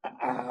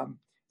 Mm-hmm.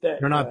 The,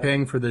 You're not the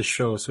paying for this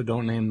show, so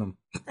don't name them.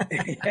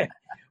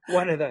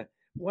 one of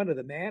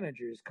the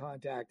managers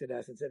contacted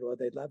us and said, well,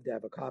 they'd love to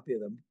have a copy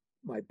of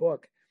my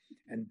book,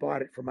 and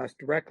bought it from us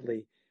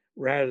directly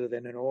rather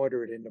than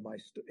order it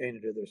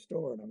into their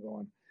store. And I'm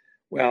going,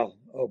 well,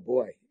 oh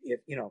boy,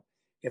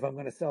 if I'm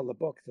going to sell the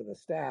book to the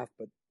staff,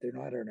 but they're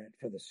not in it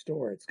for the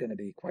store, it's going to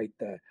be quite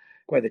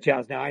the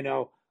challenge. Now I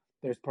know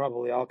there's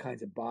probably all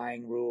kinds of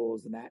buying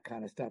rules and that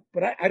kind of stuff,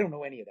 but I don't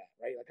know any of that,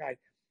 right? Like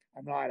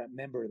I'm not a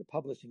member of the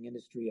publishing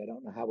industry. I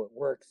don't know how it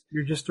works.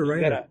 You're just a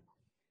writer.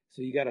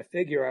 So you got to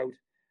figure out.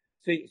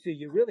 So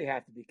you really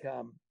have to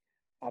become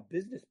a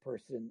business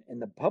person in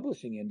the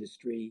publishing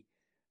industry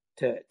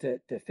to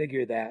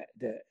figure that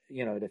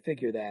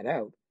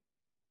out.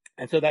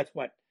 And so that's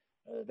what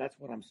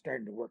I'm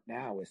starting to work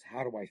now, is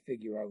how do I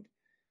figure out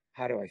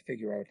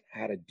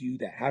how to do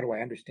that? How do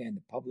I understand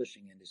the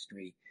publishing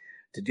industry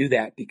to do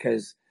that?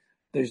 Because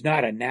there's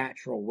not a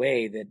natural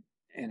way that,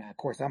 and of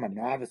course I'm a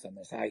novice on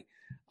this.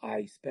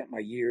 I spent my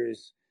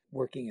years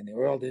working in the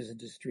oil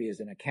industry as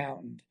an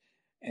accountant,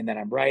 and then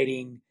I'm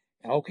writing.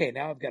 Okay,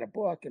 now I've got a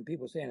book and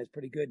people are saying it's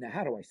pretty good. Now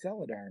how do I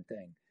sell the darn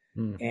thing?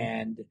 Mm-hmm.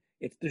 And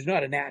there's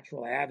not a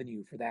natural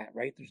avenue for that,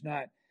 right? There's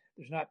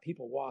not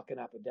people walking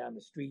up and down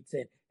the street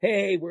saying,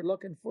 hey, we're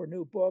looking for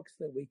new books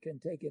that we can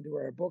take into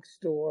our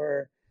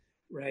bookstore,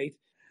 right?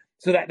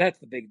 So that's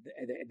the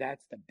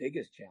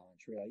biggest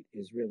challenge, right?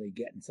 Is really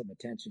getting some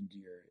attention to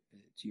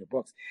your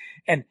books.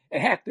 And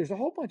heck, there's a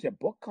whole bunch of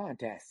book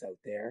contests out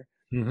there,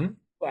 Mm-hmm.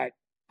 but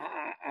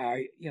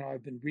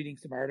I've been reading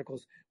some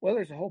articles. Well,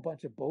 there's a whole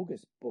bunch of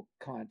bogus book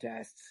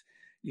contests.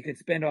 You can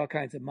spend all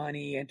kinds of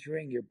money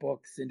entering your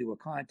books into a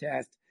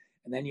contest,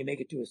 and then you make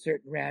it to a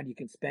certain round. You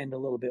can spend a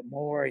little bit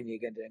more, and you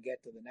get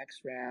to the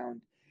next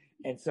round.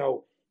 And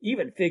so,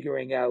 even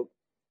figuring out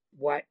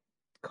what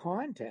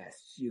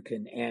contests you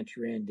can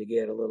enter in to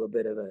get a little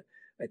bit of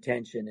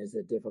attention is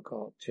a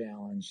difficult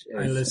challenge.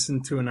 I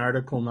listened to an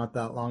article not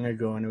that long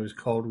ago, and it was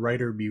called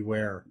 "Writer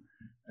Beware,"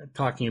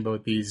 talking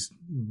about these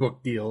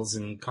book deals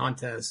and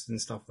contests and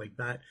stuff like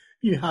that.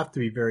 You have to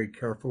be very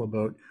careful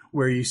about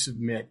where you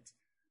submit.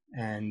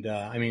 And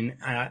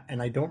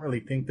I don't really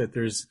think that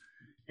there's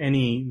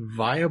any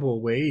viable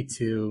way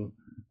to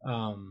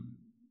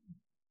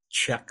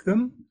check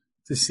them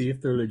to see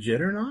if they're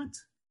legit or not.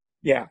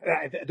 Yeah,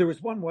 there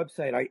was one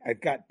website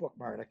I've got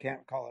bookmarked. I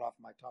can't call it off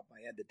my top of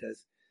my head, that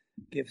does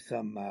give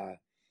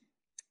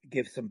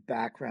some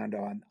background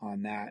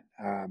on that,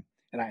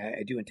 and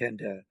I do intend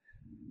to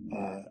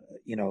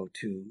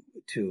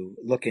to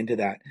look into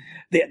that.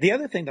 The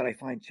other thing that I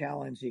find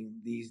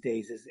challenging these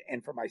days is,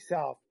 and for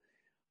myself,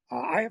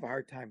 I have a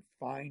hard time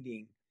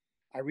finding.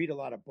 I read a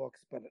lot of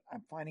books, but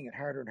I'm finding it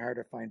harder and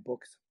harder to find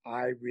books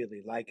I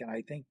really like. And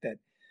I think that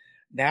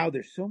now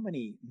there's so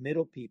many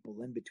middle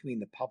people in between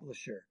the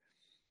publisher.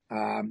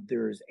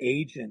 There's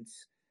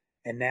agents,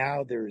 and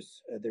now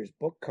there's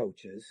book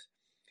coaches,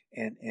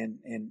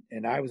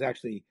 and I was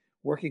actually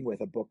working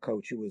with a book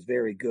coach who was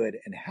very good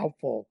and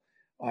helpful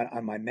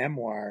on my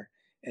memoir,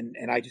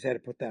 and I just had to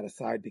put that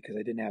aside because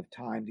I didn't have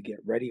time to get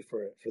ready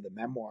for the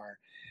memoir.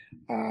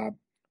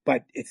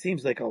 But it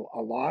seems like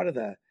a lot of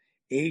the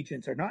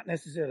agents are not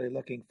necessarily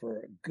looking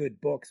for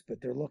good books,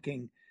 but they're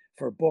looking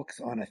for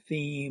books on a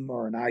theme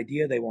or an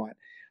idea they want.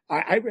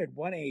 I read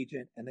one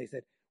agent, and they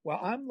said, well,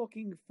 I'm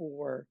looking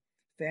for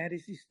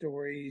fantasy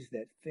stories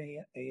that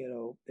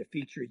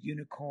feature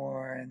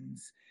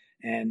unicorns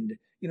and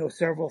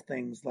several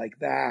things like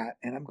that.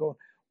 And I'm going,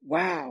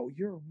 wow,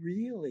 you're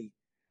really,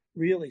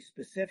 really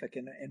specific.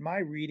 And in my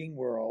reading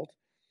world,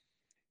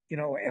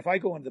 if I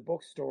go into the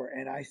bookstore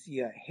and I see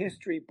a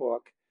history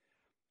book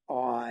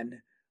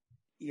on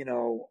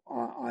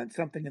on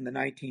something in the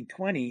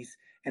 1920s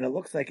and it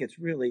looks like it's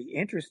really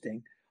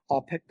interesting,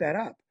 I'll pick that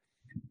up.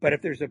 But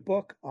if there's a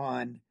book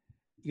on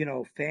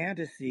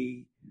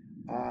fantasy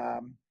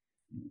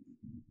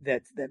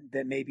that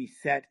may be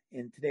set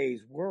in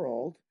today's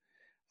world,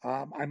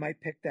 I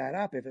might pick that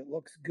up if it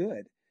looks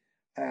good.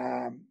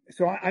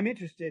 So I'm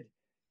interested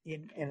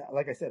in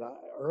like I said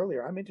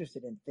earlier, I'm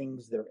interested in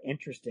things that are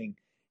interesting,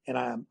 and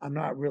I'm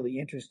not really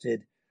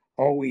interested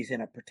always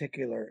in a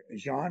particular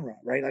genre,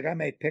 right? Like I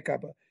may pick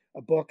up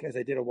a book, as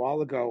I did a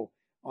while ago,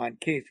 on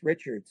Keith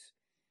Richards,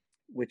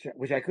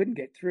 which I couldn't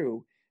get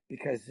through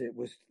because there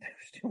was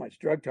too much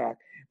drug talk.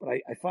 But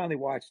I finally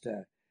watched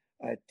a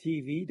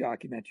TV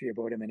documentary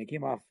about him, and it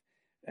came off.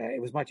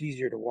 It was much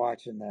easier to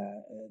watch in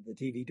the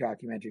TV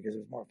documentary because it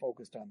was more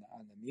focused on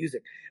the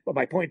music. But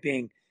my point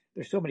being,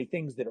 there's so many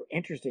things that are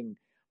interesting.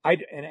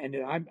 I'm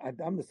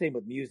the same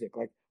with music.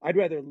 Like, I'd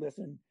rather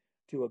listen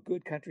to a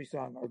good country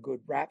song or a good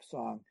rap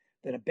song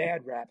than a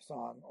bad rap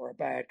song or a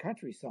bad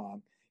country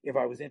song if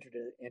I was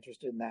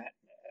interested in that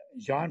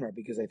genre,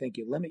 because I think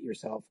you limit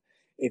yourself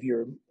if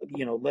you're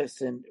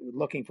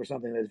looking for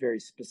something that's very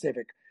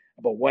specific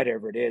about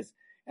whatever it is.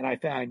 And I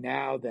find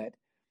now that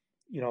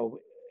you know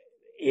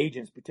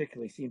agents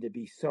particularly seem to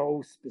be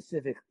so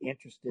specific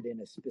interested in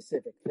a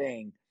specific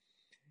thing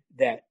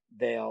that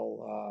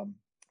they'll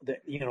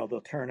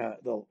turn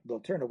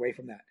away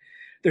from that.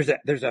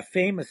 There's a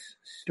famous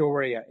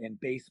story in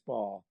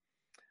baseball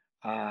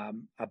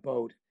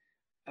about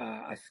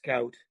a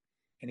scout,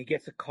 and he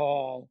gets a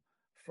call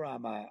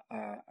from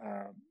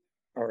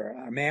or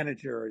a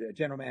manager or a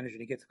general manager,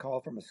 and he gets a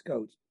call from a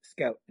scout,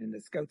 and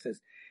the scout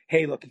says,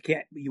 "Hey, look,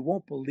 you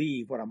won't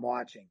believe what I'm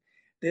watching.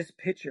 This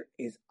pitcher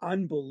is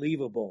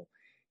unbelievable.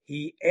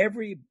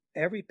 Every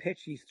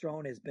pitch he's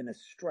thrown has been a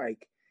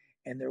strike,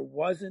 and there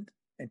wasn't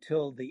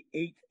until the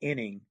eighth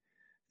inning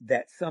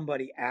that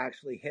somebody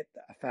actually hit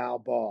a foul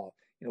ball.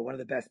 One of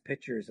the best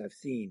pitchers I've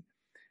seen."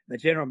 The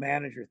general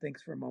manager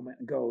thinks for a moment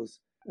and goes,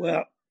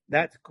 "Well,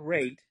 that's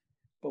great,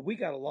 but we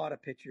got a lot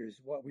of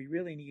pitchers. What we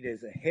really need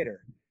is a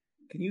hitter.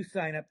 Can you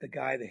sign up the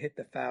guy that hit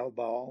the foul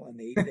ball in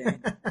the eighth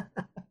inning?"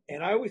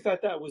 And I always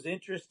thought that was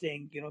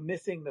interesting,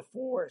 missing the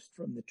forest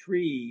from the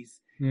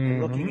trees and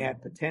looking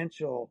at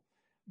potential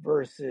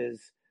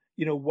versus,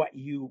 what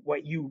you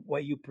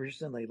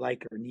personally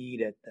like or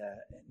need at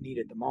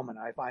the moment.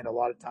 I find a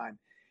lot of time,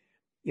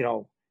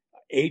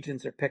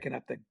 agents are picking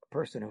up the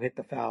person who hit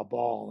the foul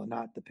ball and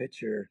not the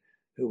pitcher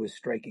who was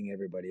striking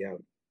everybody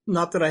out.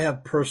 Not that I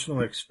have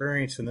personal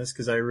experience in this,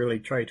 because I really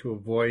try to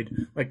avoid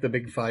like the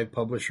big five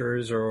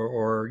publishers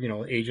or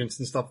agents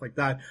and stuff like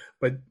that.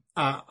 But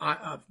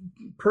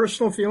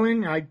personal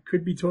feeling, I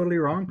could be totally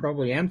wrong,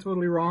 probably am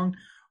totally wrong,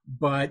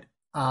 but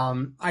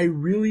I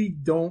really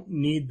don't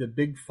need the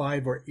big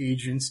five or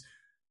agents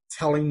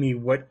telling me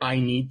what I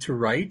need to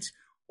write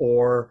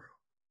or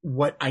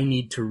what I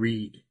need to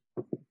read.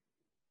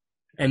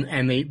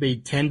 And they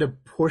tend to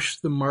push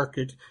the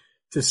market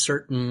to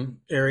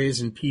certain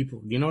areas and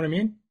people. You know what I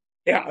mean?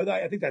 Yeah,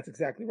 I think that's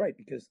exactly right,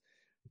 because,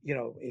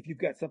 if you've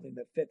got something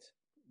that fits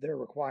their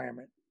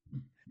requirement,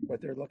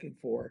 what they're looking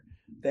for,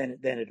 then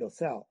it'll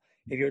sell.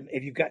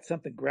 If you've got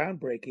something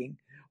groundbreaking,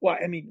 well,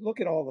 I mean,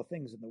 look at all the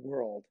things in the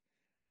world,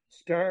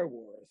 Star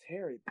Wars,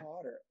 Harry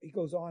Potter. He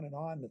goes on and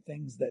on. The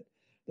things that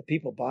the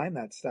people buying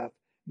that stuff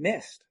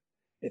missed.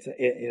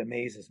 It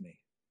amazes me.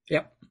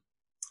 Yep,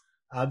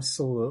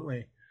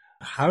 absolutely.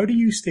 How do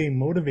you stay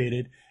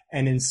motivated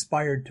and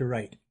inspired to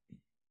write?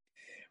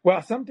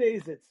 Well, some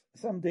days it's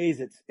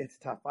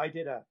tough. I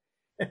did a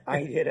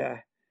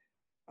kickoff.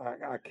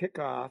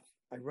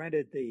 I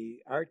rented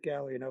the Art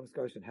Gallery in Nova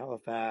Scotia in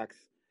Halifax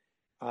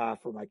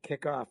for my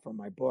kickoff for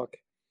my book,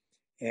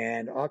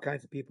 and all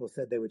kinds of people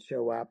said they would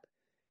show up,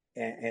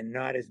 and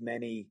not as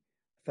many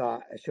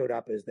showed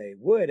up as they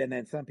would, and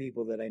then some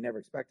people that I never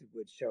expected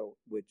would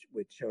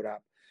showed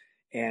up,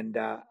 and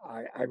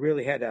I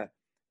really had to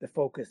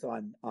focus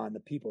on the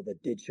people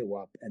that did show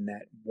up and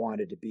that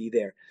wanted to be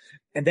there,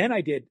 and then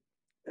I did.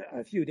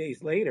 A few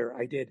days later,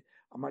 I did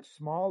a much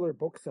smaller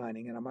book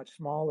signing in a much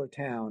smaller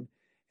town,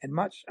 and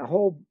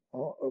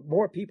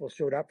more people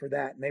showed up for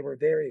that, and they were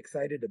very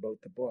excited about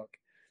the book,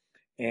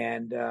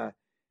 and that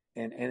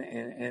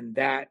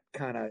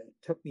kind of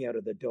took me out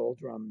of the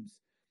doldrums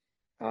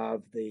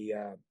of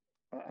the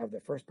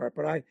first part.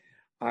 But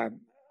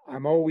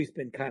I'm always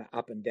been kind of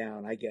up and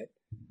down. I get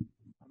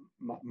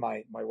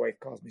my wife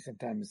calls me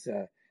sometimes,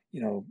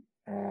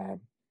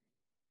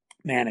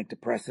 manic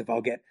depressive.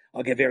 I'll get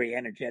very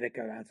energetic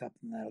around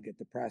something, and I'll get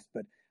depressed,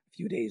 but a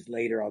few days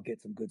later I'll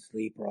get some good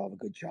sleep, or I'll have a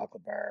good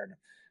chocolate bar, and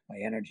my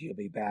energy will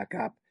be back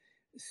up.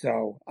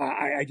 So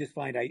I just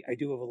find I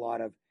do have a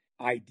lot of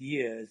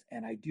ideas,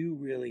 and I do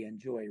really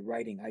enjoy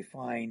writing. I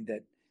find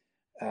that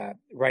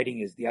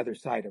writing is the other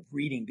side of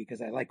reading,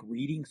 because I like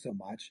reading so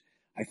much.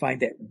 I find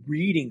that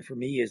reading for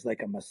me is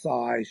like a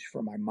massage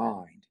for my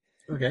mind.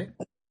 Okay.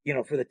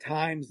 For the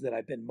times that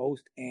I've been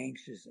most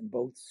anxious and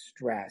both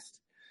stressed,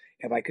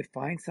 if I could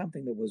find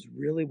something that was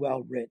really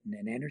well written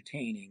and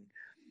entertaining,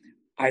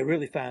 I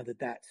really found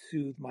that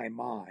soothed my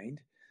mind,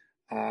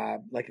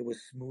 like it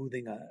was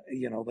smoothing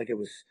like it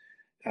was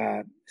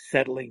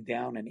settling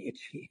down an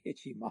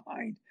itchy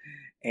mind.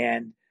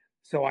 And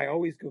so I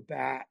always go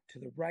back to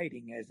the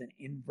writing as an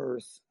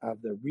inverse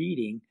of the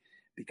reading,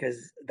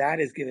 because that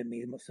has given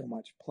me so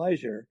much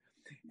pleasure.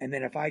 And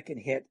then if I can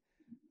hit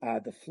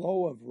the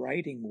flow of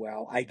writing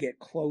well, I get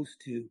close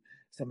to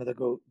some of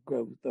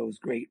those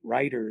great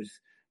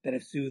writers that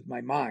have soothed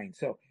my mind.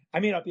 So I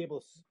may not be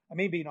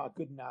not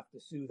good enough to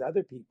soothe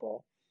other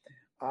people,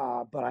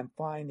 but I'm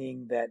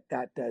finding that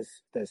does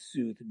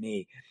soothe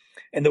me.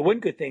 And the one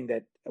good thing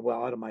that,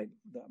 out of my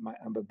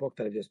book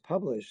that I just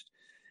published,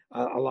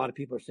 a lot of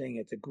people are saying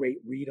it's a great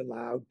read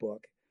aloud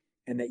book,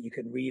 and that you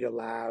can read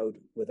aloud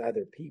with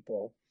other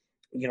people,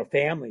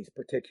 families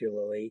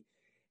particularly,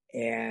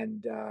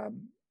 and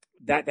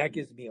that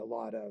gives me a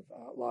lot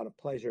of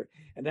pleasure.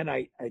 And then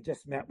I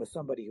just met with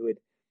somebody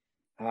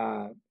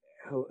uh,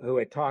 who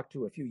had talked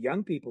to a few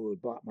young people who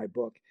had bought my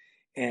book,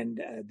 and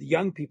the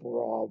young people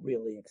were all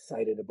really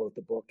excited about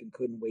the book and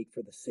couldn't wait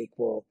for the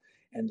sequel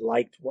and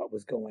liked what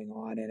was going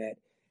on in it.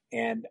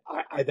 And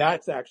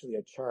that's actually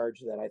a charge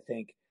that I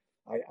think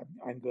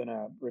I'm going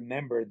to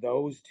remember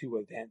those two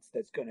events.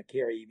 That's going to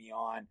carry me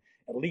on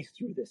at least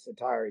through this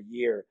entire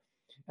year.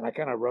 And I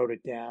kind of wrote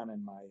it down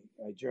in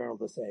my journal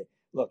to say,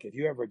 look, if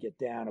you ever get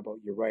down about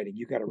your writing,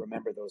 you got to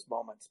remember those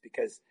moments,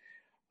 because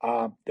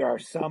there are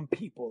some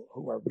people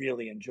who are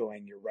really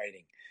enjoying your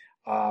writing.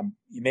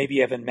 You maybe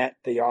haven't met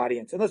the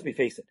audience, and let's be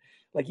face it,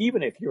 like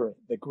even if you're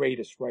the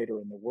greatest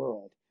writer in the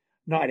world,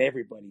 not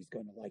everybody's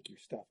going to like your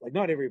stuff. Like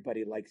not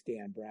everybody likes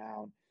Dan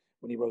Brown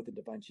when he wrote the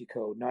Da Vinci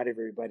Code. Not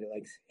everybody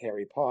likes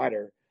Harry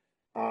Potter,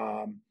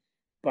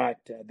 but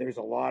there's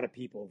a lot of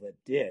people that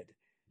did.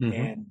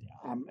 Mm-hmm.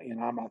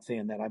 And I'm not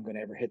saying that I'm going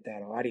to ever hit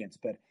that audience,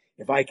 but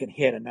if I can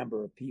hit a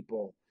number of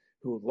people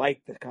who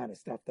like the kind of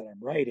stuff that I'm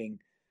writing,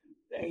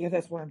 yeah,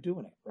 that's why I'm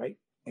doing it, right?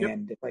 Yep.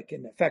 And if I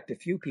can affect a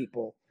few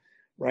people,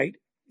 right?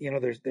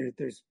 There's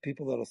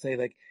people that'll say,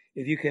 like,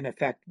 if you can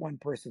affect one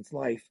person's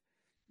life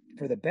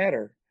for the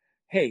better,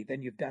 hey,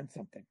 then you've done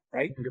something,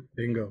 right?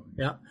 Bingo.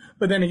 Yeah.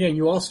 But then again,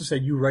 you also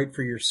said you write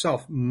for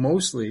yourself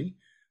mostly.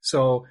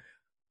 So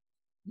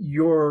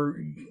you're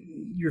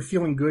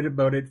feeling good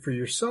about it for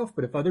yourself,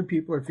 but if other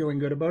people are feeling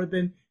good about it,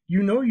 then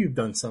you've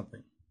done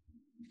something.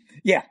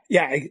 Yeah,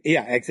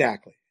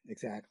 exactly.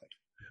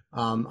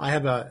 I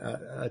have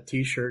a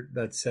T-shirt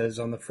that says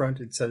on the front,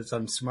 it says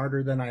 "I'm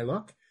smarter than I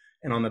look,"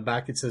 and on the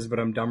back it says "But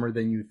I'm dumber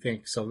than you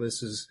think." So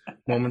this is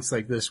moments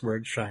like this where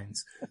it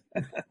shines.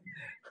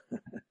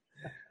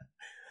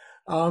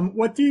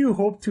 What do you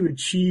hope to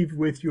achieve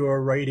with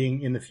your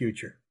writing in the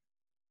future?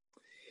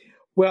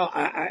 Well,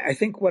 I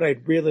think what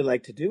I'd really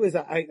like to do is,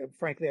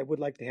 frankly, I would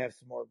like to have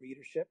some more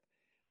readership.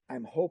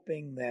 I'm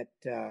hoping that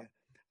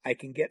I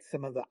can get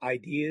some of the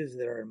ideas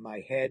that are in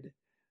my head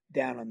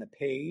down on the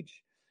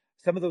page.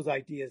 Some of those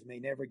ideas may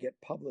never get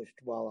published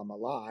while I'm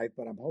alive,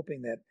 but I'm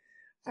hoping that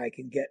I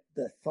can get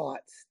the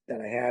thoughts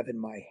that I have in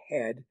my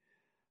head,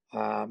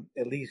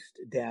 at least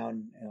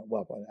down,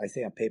 well, I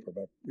say on paper,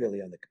 but really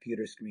on the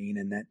computer screen,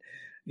 and that,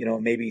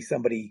 maybe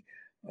somebody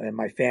in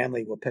my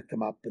family will pick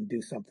them up and do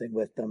something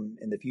with them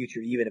in the future,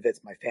 even if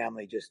it's my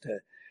family, just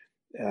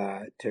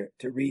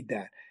to read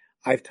that.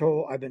 I've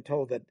been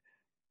told that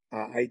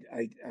I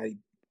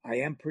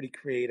am pretty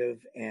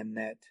creative, and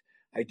that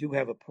I do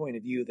have a point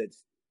of view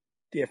that's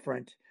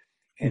different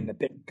and a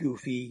bit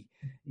goofy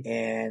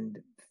and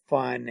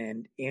fun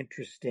and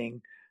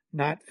interesting.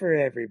 Not for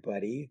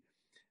everybody.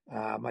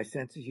 My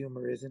sense of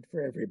humor isn't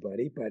for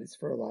everybody, but it's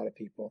for a lot of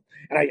people.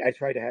 And I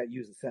try to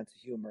use a sense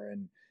of humor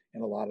in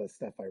a lot of the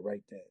stuff I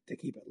write to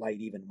keep it light,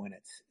 even when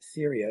it's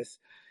serious.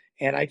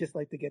 And I just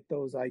like to get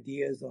those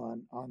ideas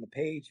on the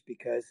page,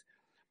 because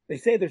they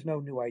say there's no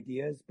new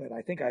ideas, but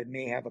I think I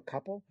may have a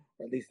couple,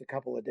 or at least a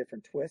couple of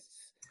different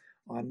twists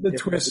on The different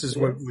twist is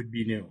what ideas. would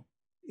be new.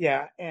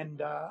 Yeah,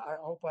 and I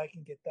hope I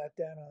can get that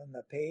down on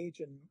the page,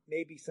 and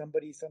maybe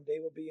somebody someday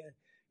will be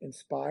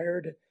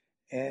inspired,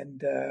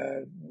 and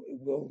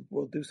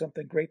will do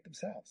something great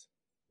themselves.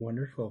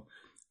 Wonderful.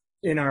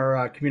 In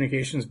our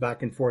communications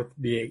back and forth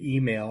via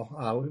email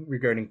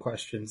regarding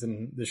questions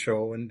and the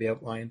show and the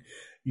outline,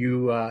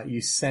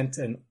 you sent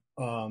an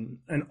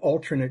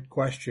alternate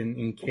question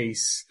in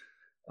case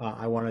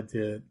I wanted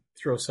to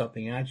throw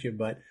something at you.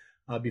 But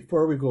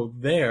before we go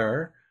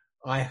there,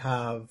 I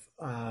have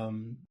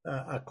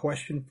a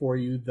question for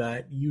you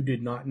that you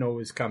did not know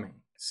is coming.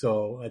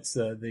 So it's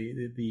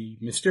the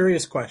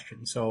mysterious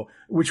question. So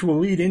which will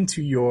lead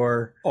into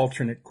your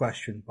alternate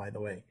question, by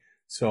the way.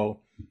 So,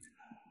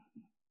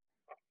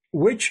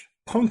 which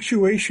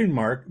punctuation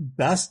mark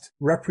best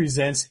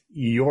represents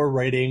your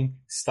writing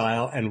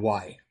style and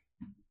why?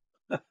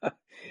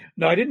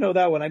 No, I didn't know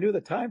that one. I knew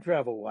the time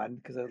travel one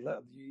because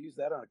you use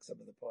that on some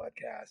of the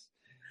podcasts.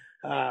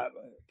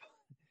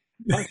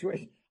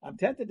 Punctuation. I'm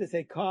tempted to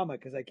say comma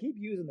because I keep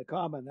using the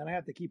comma, and then I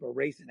have to keep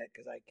erasing it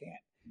because I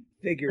can't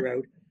figure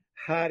out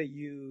how to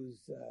use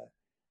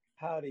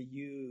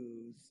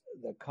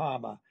the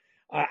comma.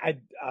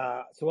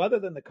 So other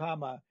than the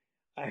comma,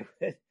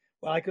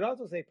 I could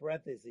also say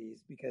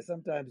parentheses, because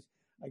sometimes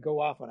I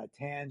go off on a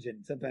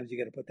tangent. Sometimes you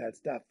got to put that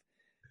stuff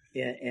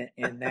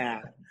in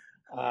that.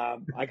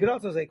 I could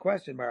also say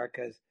question mark,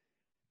 because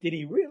did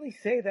he really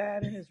say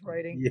that in his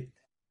writing? Yeah.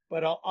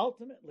 But I'll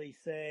ultimately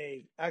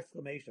say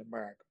exclamation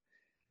mark.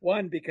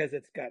 One, because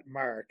it's got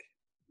Mark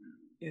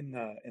in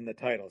the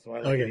title, so I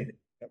like Okay. anything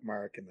that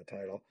Mark in the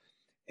title.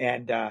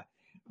 And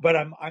but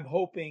I'm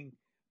hoping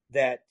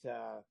that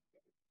that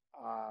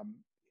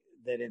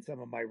in some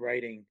of my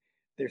writing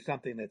there's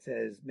something that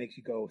makes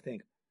you go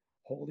think,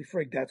 holy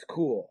frig, that's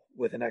cool,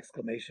 with an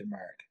exclamation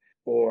mark,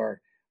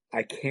 or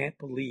I can't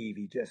believe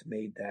he just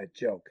made that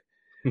joke.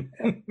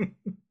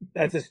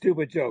 That's a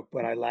stupid joke,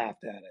 but I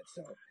laughed at it.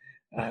 So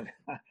um,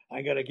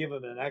 I got to give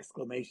him an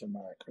exclamation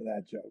mark for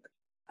that joke.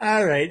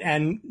 All right.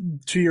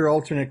 And to your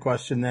alternate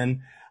question,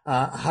 then,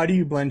 how do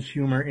you blend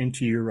humor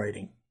into your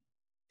writing?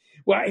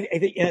 Well,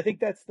 I think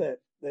that's the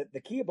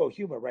key about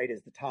humor, right,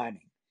 is the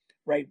timing,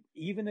 right?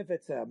 Even if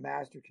it's a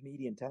master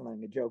comedian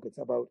telling a joke, it's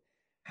about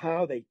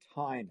how they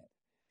time it.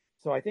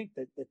 So I think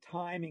that the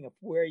timing of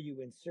where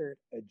you insert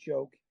a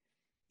joke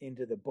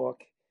into the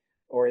book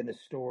or in the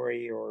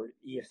story or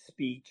a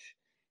speech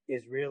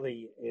is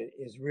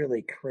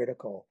really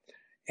critical,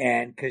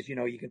 and because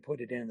you can put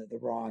it in the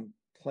wrong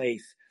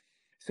place.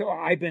 So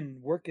I've been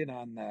working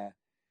on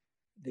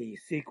the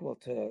sequel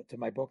to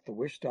my book, The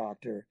Wish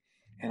Doctor,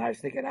 and I was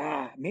thinking,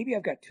 maybe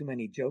I've got too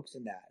many jokes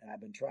in that, and I've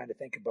been trying to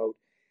think about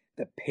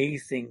the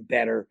pacing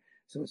better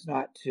so it's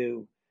not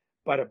too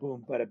bada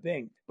boom, bada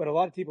bing. But a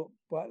lot of people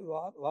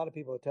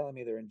are telling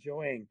me they're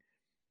enjoying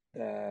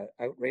the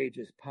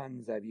outrageous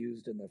puns I've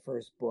used in the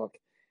first book,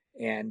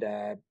 and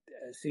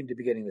seem to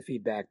be getting the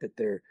feedback that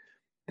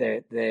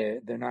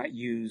they're not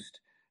used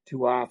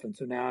too often.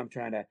 So now I'm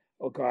trying to,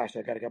 oh gosh,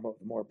 I got to come up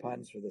with more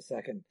puns for the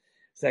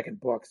second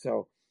book.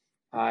 So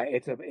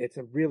it's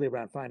a really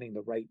around finding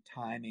the right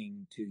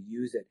timing to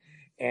use it.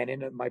 And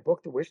in my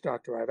book, The Wish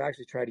Doctor, I've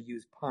actually tried to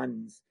use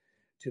puns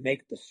to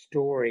make the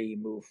story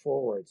move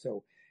forward.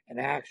 So an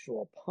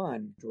actual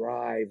pun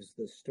drives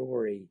the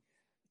story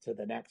to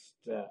the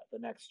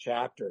next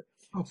chapter.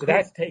 Oh, So cool.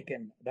 that's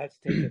taken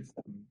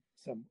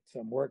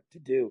some work to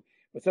do.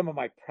 But some of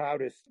my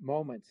proudest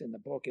moments in the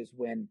book is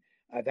when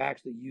I've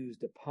actually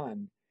used a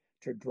pun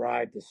to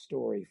drive the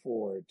story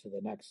forward to the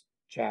next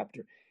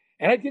chapter.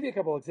 And I'd give you a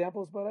couple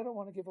examples, but I don't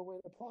want to give away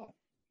the plot.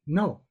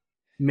 No,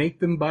 make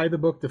them buy the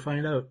book to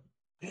find out.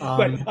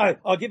 But Um,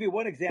 I'll give you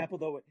one example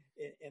though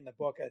in the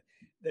book.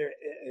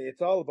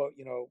 It's all about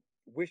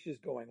wishes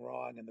going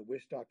wrong and the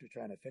wish doctor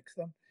trying to fix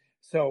them.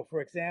 So,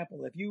 for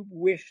example, if you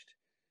wished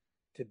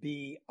to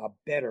be a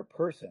better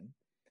person,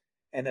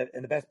 and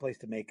the best place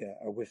to make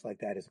a wish like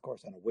that is, of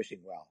course, on a wishing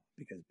well,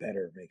 because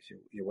better makes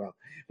you well.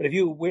 But if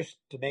you wish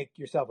to make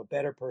yourself a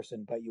better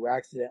person, but you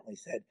accidentally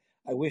said,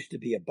 "I wish to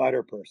be a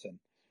butter person,"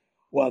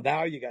 well,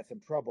 now you got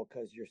some trouble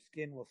because your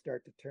skin will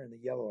start to turn the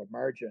yellow of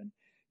margarine,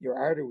 your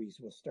arteries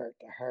will start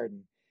to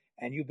harden,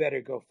 and you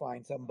better go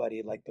find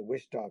somebody like the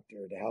wish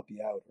doctor to help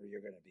you out, or you're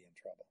going to be in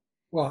trouble.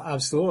 well,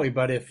 absolutely.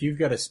 But if you've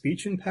got a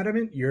speech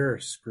impediment, you're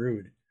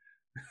screwed.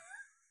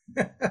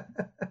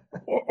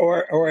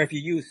 Or if you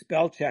use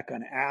spell check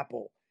on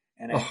Apple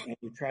Oh, and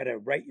you try to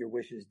write your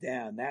wishes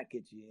down, that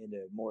gets you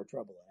into more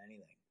trouble than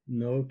anything.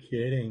 no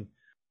kidding.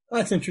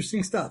 That's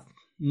interesting stuff.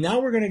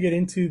 Now we're going to get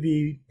into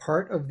the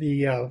part of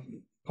the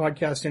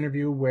podcast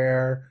interview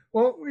where,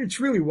 well, it's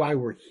really why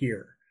we're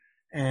here,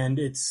 and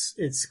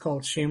it's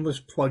called shameless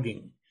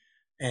plugging.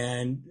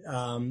 And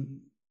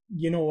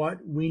you know what?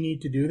 We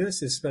need to do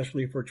this,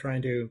 especially if we're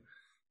trying to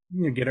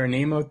get our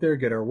name out there,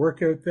 get our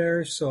work out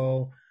there.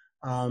 So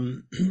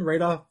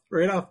right off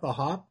the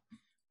hop,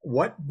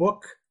 what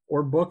book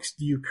or books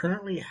do you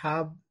currently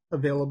have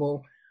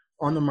available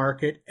on the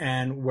market,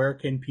 and where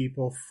can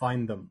people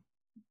find them?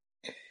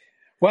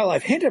 Well,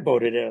 I've hinted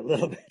about it a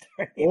little bit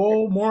right here.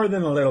 Oh, more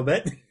than a little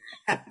bit.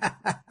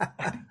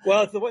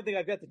 Well, it's the one thing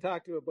I've got to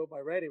talk to about my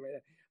writing right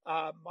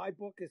now. My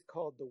book is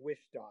called The Wish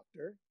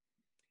Doctor.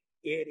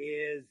 It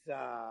is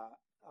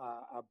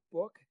a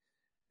book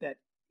that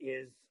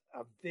is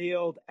a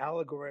veiled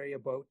allegory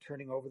about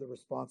turning over the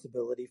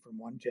responsibility from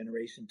one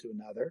generation to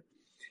another.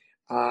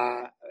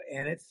 Uh,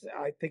 and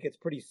I think it's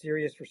pretty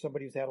serious for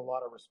somebody who's had a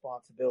lot of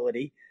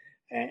responsibility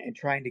and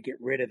trying to get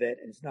rid of it.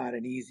 And it's not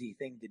an easy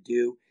thing to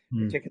do,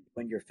 Hmm. particularly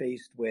when you're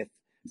faced with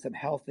some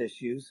health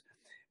issues.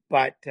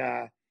 But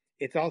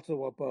it's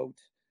also about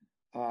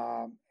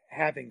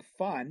having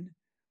fun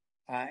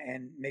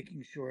and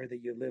making sure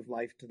that you live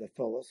life to the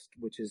fullest,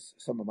 which is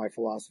some of my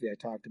philosophy I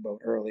talked about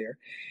earlier.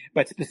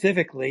 But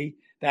specifically,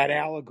 that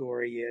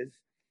allegory is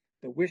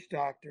the wish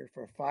doctor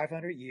for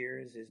 500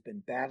 years has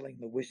been battling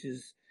the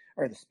wishes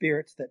or the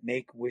spirits that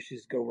make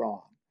wishes go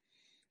wrong.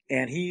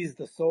 And he's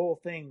the sole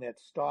thing that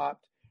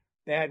stopped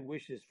bad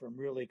wishes from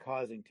really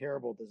causing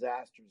terrible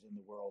disasters in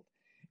the world.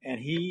 And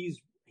he's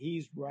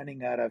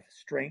running out of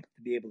strength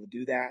to be able to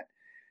do that.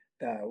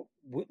 The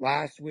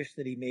last wish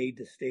that he made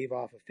to stave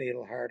off a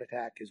fatal heart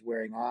attack is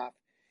wearing off.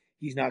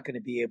 He's not going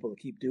to be able to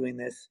keep doing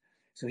this.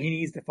 So he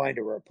needs to find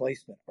a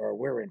replacement or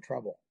we're in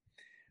trouble.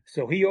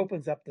 So he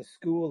opens up the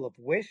School of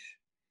Wish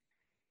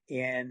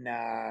in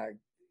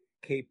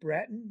Cape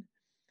Breton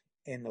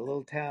in the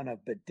little town of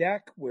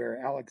Bedeck,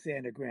 where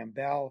Alexander Graham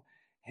Bell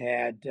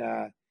had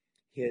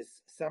his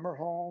summer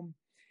home.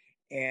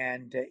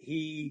 And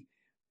he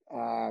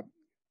uh,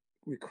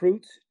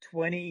 recruits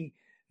 20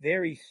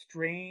 very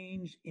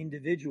strange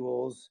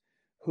individuals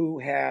who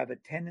have a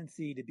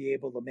tendency to be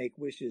able to make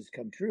wishes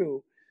come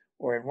true,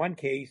 or in one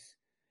case,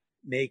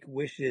 make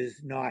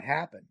wishes not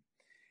happen.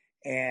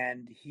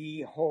 And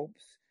he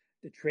hopes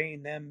to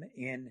train them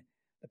in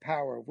the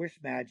power of wish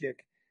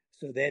magic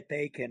so that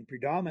they can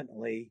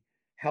predominantly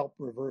help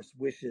reverse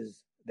wishes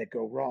that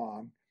go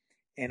wrong.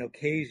 and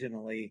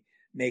occasionally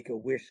make a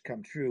wish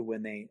come true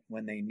when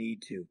they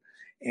need to.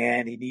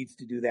 And he needs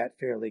to do that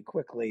fairly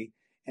quickly.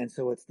 And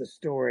so it's the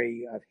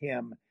story of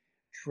him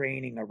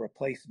training a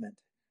replacement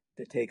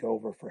to take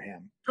over for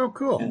him. Oh,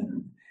 cool.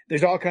 And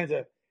there's all kinds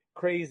of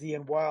crazy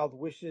and wild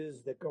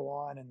wishes that go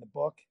on in the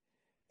book.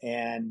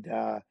 And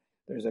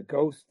there's a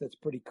ghost that's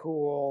pretty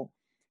cool,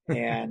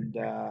 and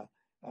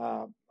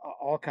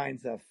all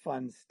kinds of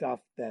fun stuff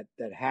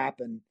that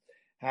happens.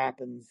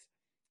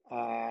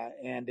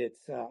 And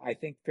it's I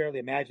think fairly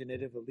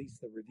imaginative. At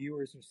least the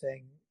reviewers are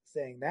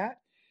saying that.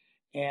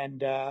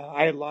 And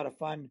I had a lot of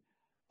fun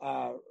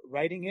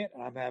writing it.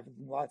 I'm having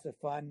lots of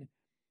fun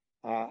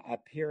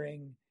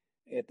appearing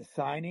at the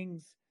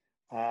signings.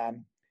 I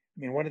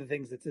mean, one of the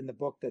things that's in the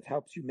book that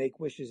helps you make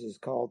wishes is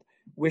called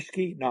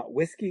wishki, not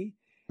whiskey.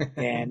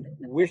 And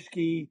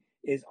wishki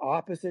is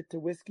opposite to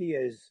whiskey.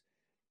 As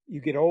you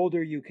get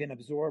older, you can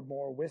absorb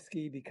more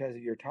whiskey because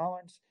of your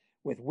tolerance.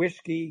 With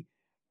whiskey,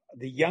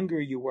 the younger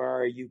you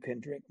are, you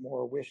can drink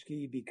more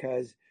whiskey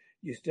because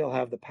you still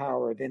have the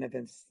power of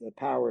innocence, the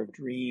power of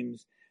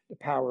dreams, the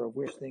power of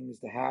wish things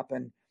to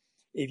happen.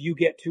 If you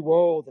get too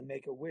old and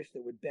make a wish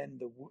that would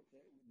bend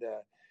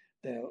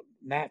the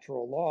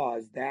natural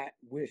laws, that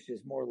wish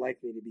is more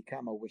likely to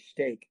become a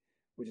wish-take,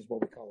 which is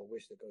what we call a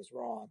wish that goes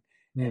wrong,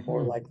 and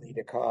more likely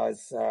to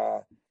cause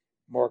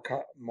more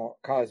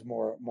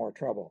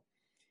trouble.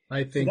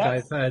 I think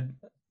I've had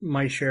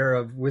my share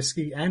of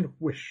whiskey and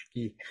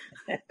whisky.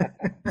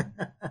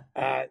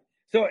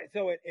 So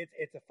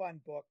it's a fun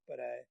book, but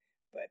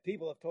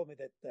people have told me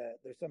that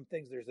there's some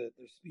things. There's a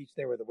speech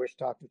there where the wish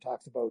doctor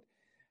talks about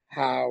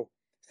how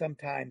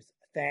sometimes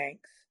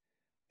thanks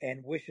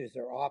and wishes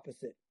are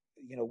opposite.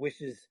 You know,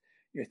 wishes,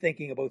 you're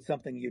thinking about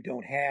something you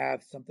don't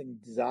have, something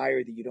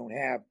desire that you don't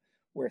have,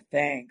 where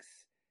thanks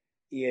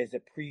is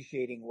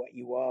appreciating what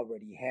you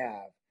already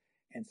have.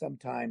 And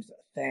sometimes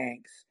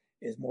thanks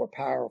is more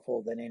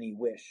powerful than any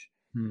wish.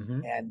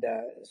 Mm-hmm. And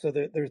so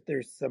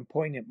there's some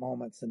poignant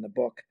moments in the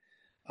book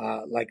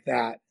like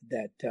that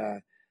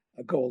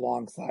go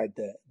alongside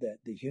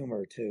the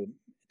humor to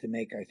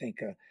make, I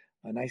think,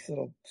 a nice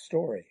little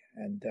story.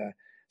 And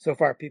so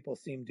far, people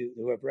seem to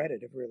who have read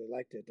it have really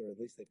liked it, or at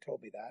least they've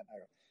told me that.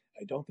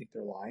 I don't think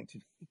they're lying to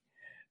me.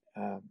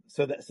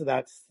 So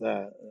that's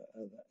the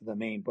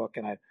main book,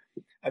 and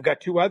I've got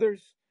two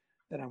others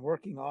that I'm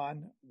working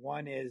on.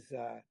 One is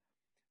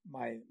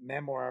my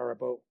memoir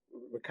about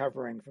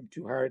recovering from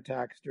 2 heart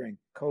attacks during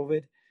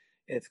COVID.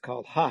 It's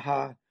called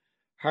Haha,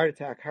 Heart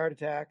Attack,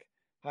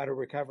 How to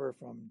Recover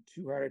from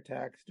 2 Heart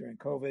Attacks During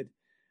COVID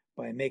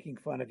by Making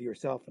Fun of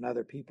Yourself and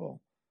Other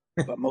People,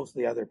 but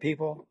mostly other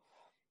people.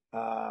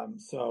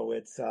 So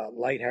it's a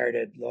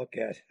lighthearted look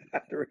at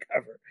how to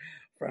recover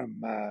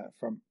from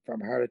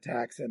heart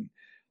attacks. And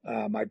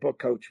my book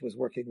coach was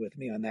working with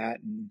me on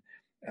that, and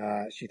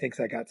she thinks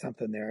I got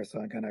something there. So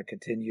I'm going to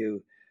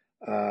continue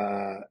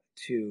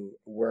to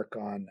work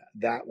on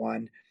that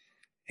one.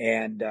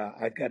 And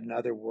I've got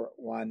another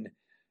one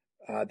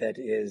that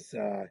is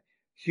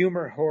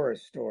humor horror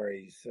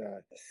stories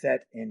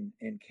set in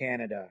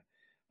Canada.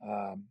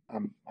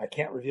 I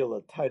can't reveal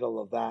the title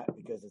of that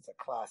because it's a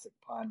classic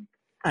pun.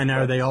 And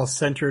are they all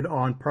centered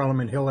on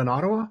Parliament Hill in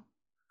Ottawa?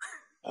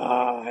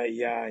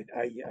 Yeah,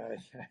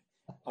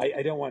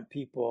 I don't want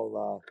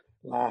people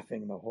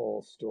laughing the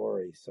whole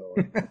story. So,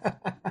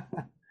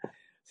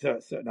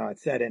 no,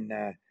 it's set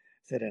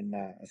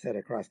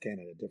across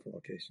Canada, different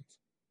locations.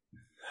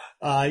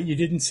 You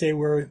didn't say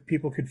where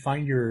people could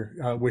find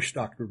your Wish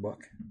Doctor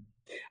book.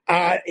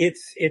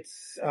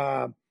 It's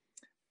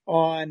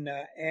on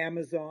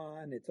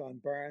Amazon. It's on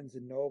Barnes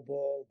and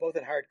Noble, both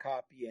in hard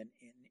copy and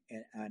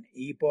on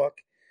ebook.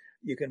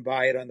 You can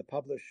buy it on the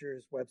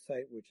publisher's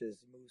website, which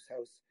is Moose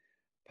House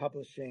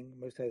Publishing,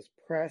 Moose House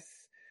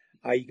Press.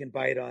 You can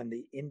buy it on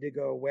the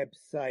Indigo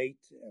website,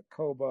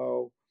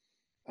 Kobo,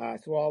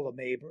 so all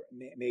the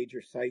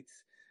major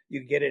sites.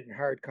 You can get it in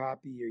hard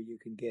copy, or you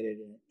can get it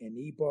in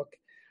ebook.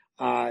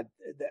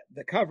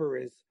 The cover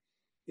is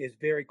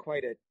very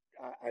quite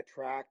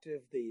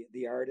attractive.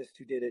 The artist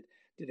who did it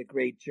did a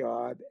great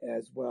job,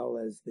 as well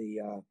as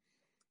the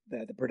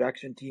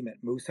production team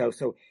at Moose House.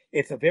 So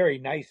it's a very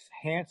nice,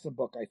 handsome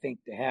book, I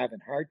think, to have in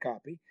hard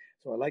copy.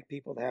 So I like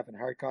people to have in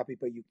hard copy,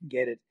 but you can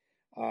get it.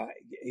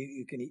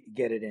 You can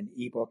get it in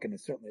ebook, and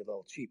it's certainly a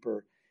little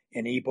cheaper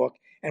in ebook.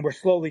 And we're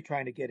slowly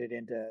trying to get it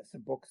into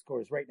some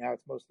bookstores. Right now,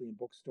 it's mostly in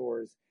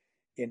bookstores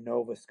in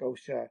Nova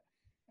Scotia.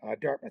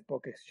 Dartmouth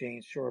Book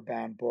Exchange,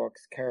 Shorebound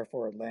Books,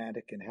 Carrefour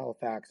Atlantic, and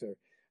Halifax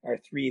are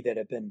three that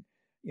have been,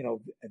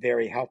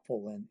 very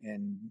helpful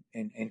in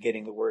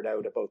getting the word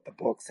out about the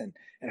books, and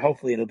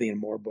hopefully it'll be in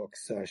more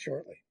books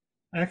shortly.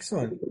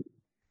 Excellent.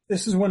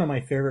 This is one of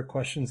my favorite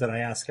questions that I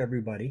ask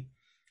everybody,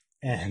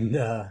 and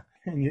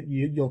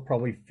you'll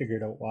probably figure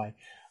it out why.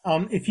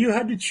 If you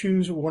had to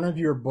choose one of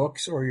your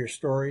books or your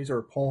stories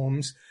or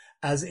poems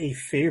as a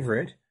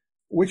favorite,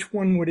 which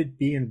one would it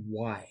be and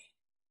why?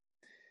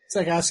 It's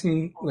like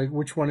asking,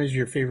 which one is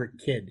your favorite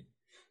kid?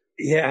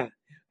 Yeah.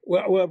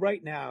 Well,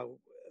 right now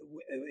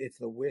it's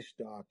the Wish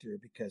Doctor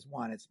because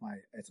one, it's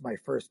my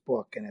first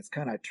book, and it's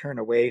kind of turned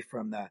away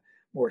from the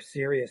more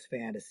serious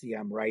fantasy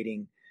I'm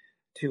writing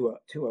to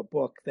a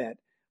book that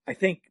I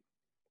think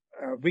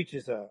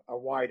reaches a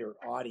wider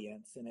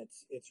audience, and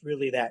it's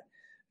really that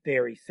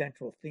very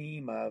central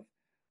theme of,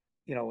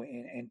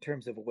 in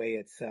terms of the way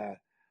it's the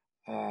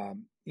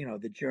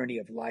journey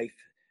of life,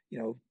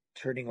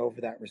 turning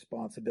over that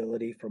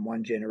responsibility from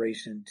one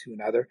generation to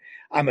another.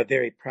 I'm a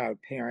very proud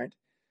parent.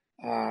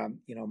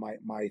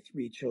 My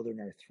three children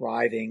are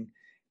thriving,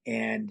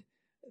 and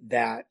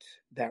that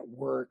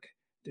work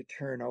to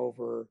turn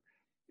over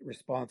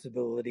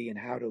responsibility and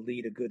how to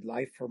lead a good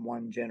life from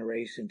one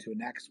generation to the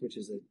next, which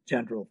is a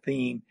general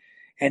theme,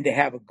 and to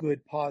have a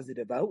good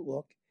positive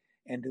outlook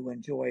and to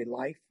enjoy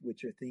life,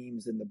 which are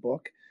themes in the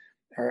book,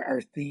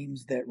 are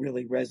themes that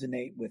really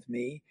resonate with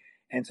me.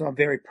 And so I'm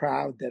very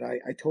proud that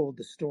I told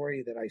the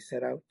story that I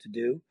set out to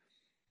do.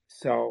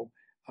 So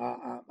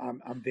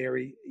I'm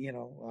very,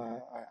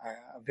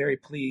 I'm very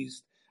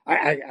pleased.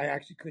 I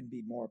actually couldn't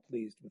be more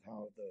pleased with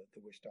how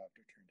the Wish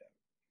Doctor turned out.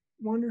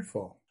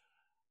 Wonderful.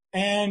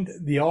 And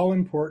the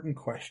all-important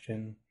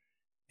question,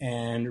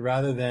 and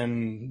rather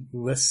than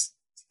list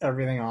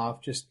everything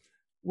off, just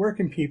where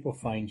can people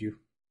find you?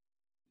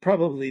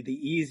 Probably the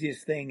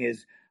easiest thing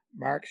is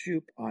Mark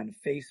Shupe on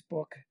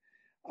Facebook,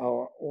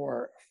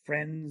 or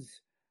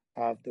Friends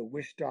of the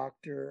Wish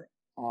Doctor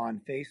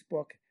on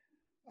Facebook,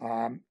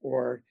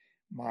 or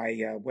my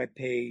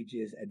webpage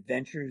is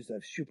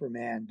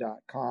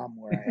adventuresofshuperman.com,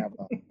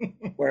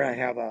 where I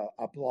have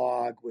a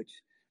blog, which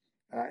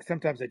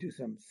sometimes I do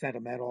some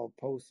sentimental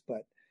posts,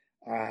 but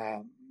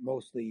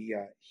mostly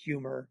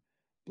humor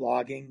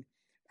blogging.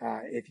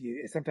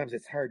 Sometimes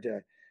it's hard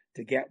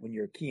to get when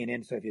you're keying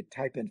in. So if you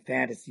type in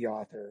fantasy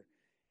author,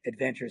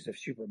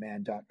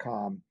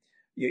 adventuresofshuperman.com,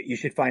 you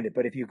should find it.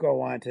 But if you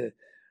go on to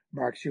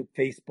Mark Shupe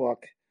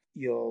Facebook,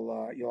 you'll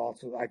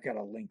also, I've got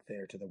a link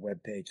there to the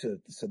webpage,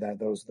 so that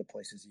those are the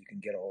places you can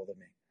get a hold of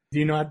me. Do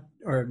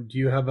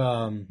you have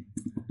an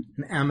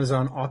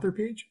Amazon author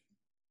page?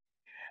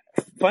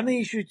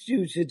 Funny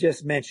you should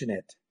just mention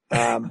it.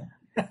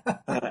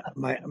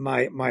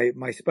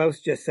 My spouse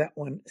just set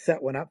one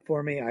up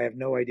for me. I have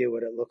no idea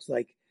what it looks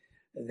like.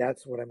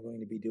 That's what I'm going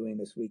to be doing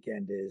this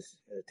weekend, is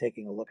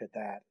taking a look at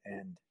that.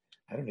 And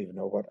I don't even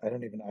know what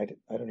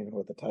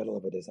the title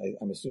of it is.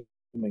 I'm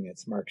assuming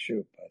it's Mark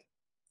Shupe. But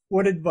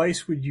what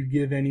advice would you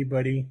give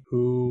anybody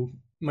who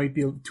might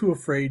be too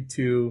afraid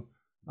to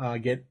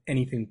get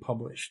anything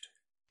published?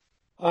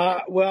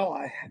 Well,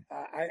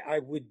 I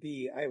would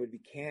be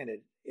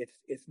candid.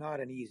 It's not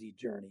an easy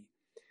journey,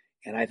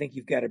 and I think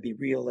you've got to be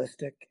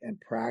realistic and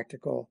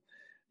practical.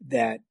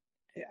 That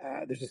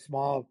there's a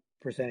small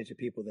percentage of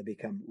people that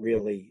become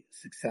really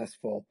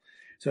successful.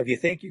 So if you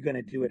think you're going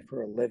to do it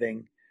for a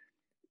living,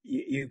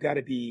 you got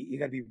to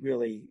be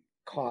really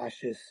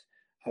cautious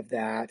of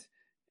that.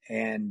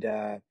 And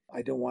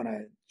I don't want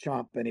to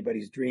chomp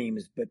anybody's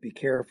dreams, but be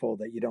careful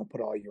that you don't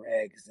put all your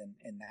eggs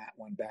in that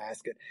one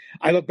basket.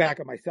 I look back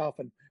at myself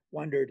and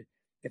wondered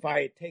if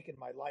I had taken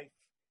my life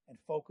and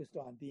focused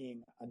on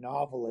being a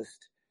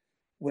novelist,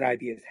 would I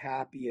be as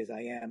happy as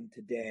I am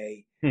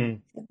today?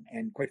 And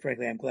quite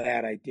frankly, I'm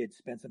glad I did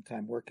spend some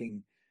time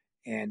working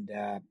and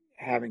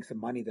having some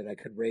money that I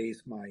could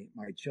raise my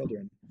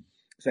children.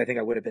 So I think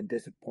I would have been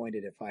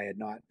disappointed if I had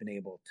not been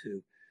able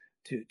to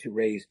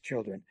raise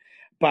children.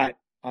 But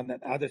on the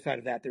other side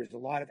of that, there's a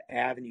lot of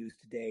avenues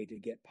today to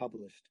get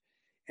published.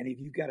 And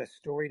if you've got a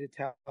story to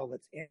tell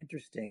that's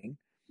interesting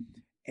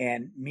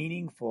and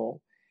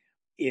meaningful,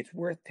 it's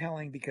worth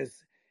telling,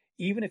 because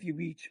even if you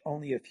reach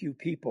only a few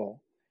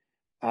people,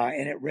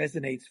 and it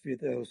resonates for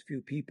those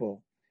few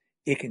people,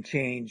 it can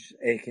change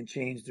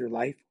their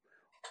life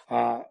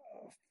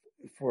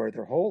for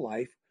their whole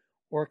life,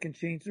 or it can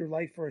change their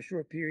life for a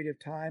short period of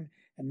time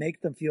and make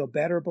them feel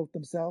better about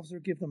themselves, or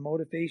give them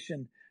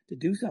motivation to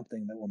do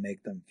something that will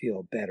make them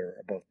feel better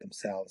about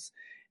themselves.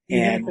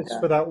 Even if it's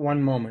for that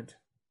one moment.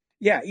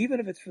 Yeah, even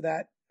if it's for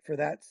that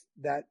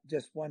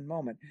just one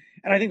moment.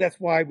 And I think that's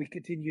why we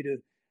continue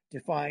to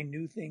find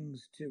new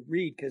things to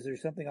read, because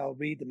there's something I'll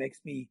read that makes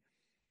me,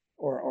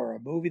 or a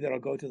movie that I'll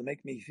go to that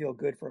make me feel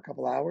good for a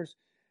couple hours,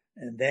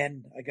 and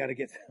then I got to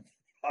get something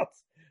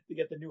else to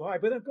get the new high.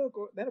 But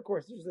then of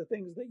course there's the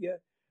things that you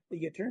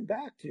turn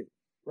back to,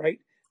 right?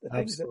 The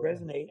things that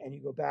resonate and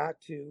you go back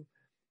to,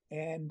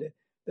 and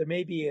there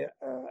may be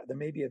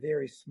a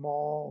very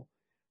small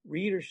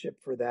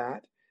readership for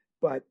that,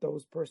 but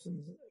those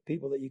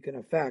people that you can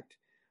affect,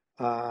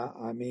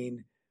 I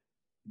mean,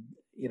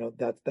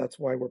 that's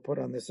why we're put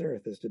on this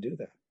earth, is to do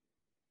that.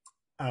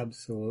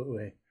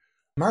 Absolutely.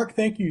 Mark,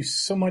 thank you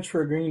so much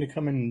for agreeing to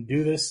come and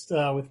do this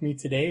with me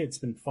today. It's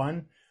been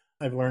fun.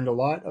 I've learned a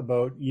lot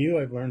about you.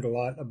 I've learned a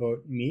lot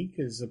about me,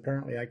 because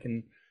apparently I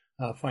can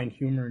find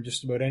humor in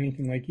just about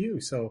anything like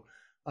you. So,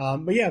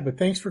 but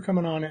thanks for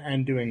coming on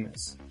and doing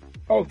this.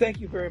 Oh, thank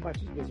you very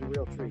much. It was a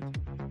real treat.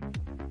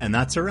 And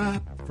that's a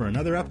wrap for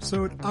another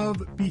episode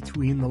of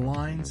Between the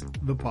Lines,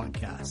 the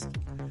podcast.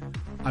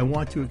 I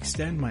want to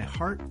extend my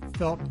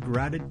heartfelt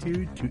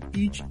gratitude to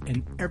each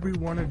and every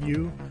one of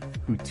you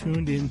who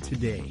tuned in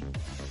today.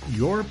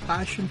 Your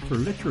passion for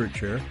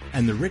literature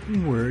and the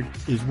written word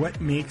is what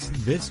makes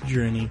this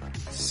journey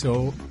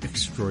so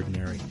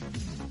extraordinary.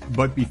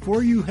 But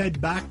before you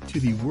head back to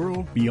the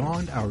world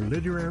beyond our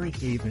literary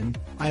haven,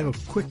 I have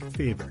a quick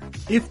favor.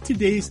 If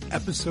today's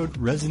episode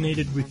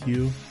resonated with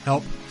you,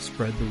 help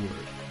spread the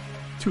word.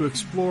 To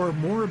explore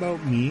more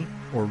about me,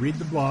 or read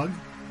the blog,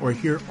 or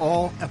hear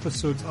all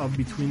episodes of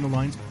Between the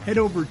Lines, head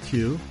over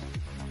to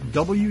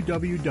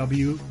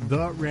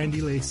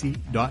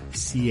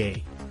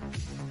www.therandylacey.ca.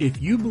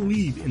 If you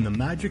believe in the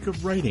magic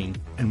of writing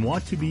and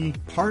want to be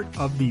part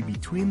of the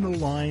Between the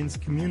Lines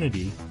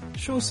community,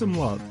 show some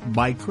love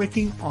by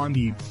clicking on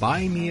the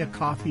Buy Me a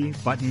Coffee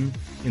button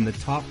in the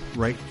top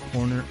right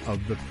corner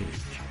of the page.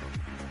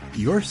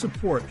 Your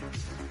support,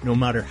 no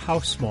matter how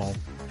small,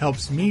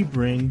 helps me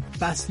bring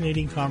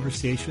fascinating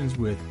conversations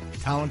with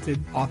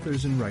talented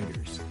authors and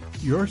writers.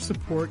 Your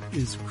support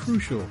is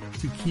crucial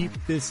to keep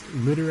this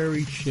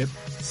literary ship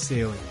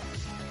sailing.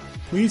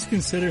 Please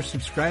consider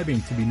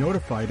subscribing to be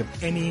notified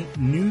of any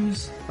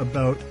news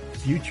about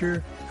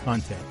future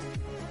content.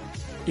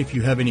 If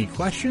you have any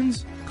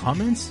questions,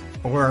 comments,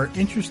 or are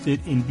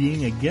interested in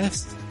being a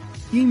guest,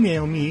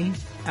 email me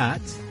at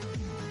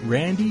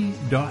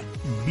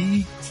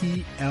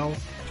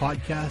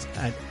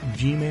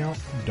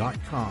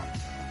randy.btlpodcast@gmail.com.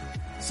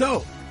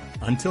 So,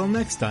 until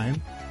next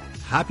time,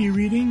 happy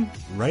reading,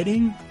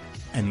 writing,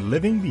 and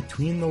living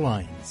between the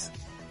lines.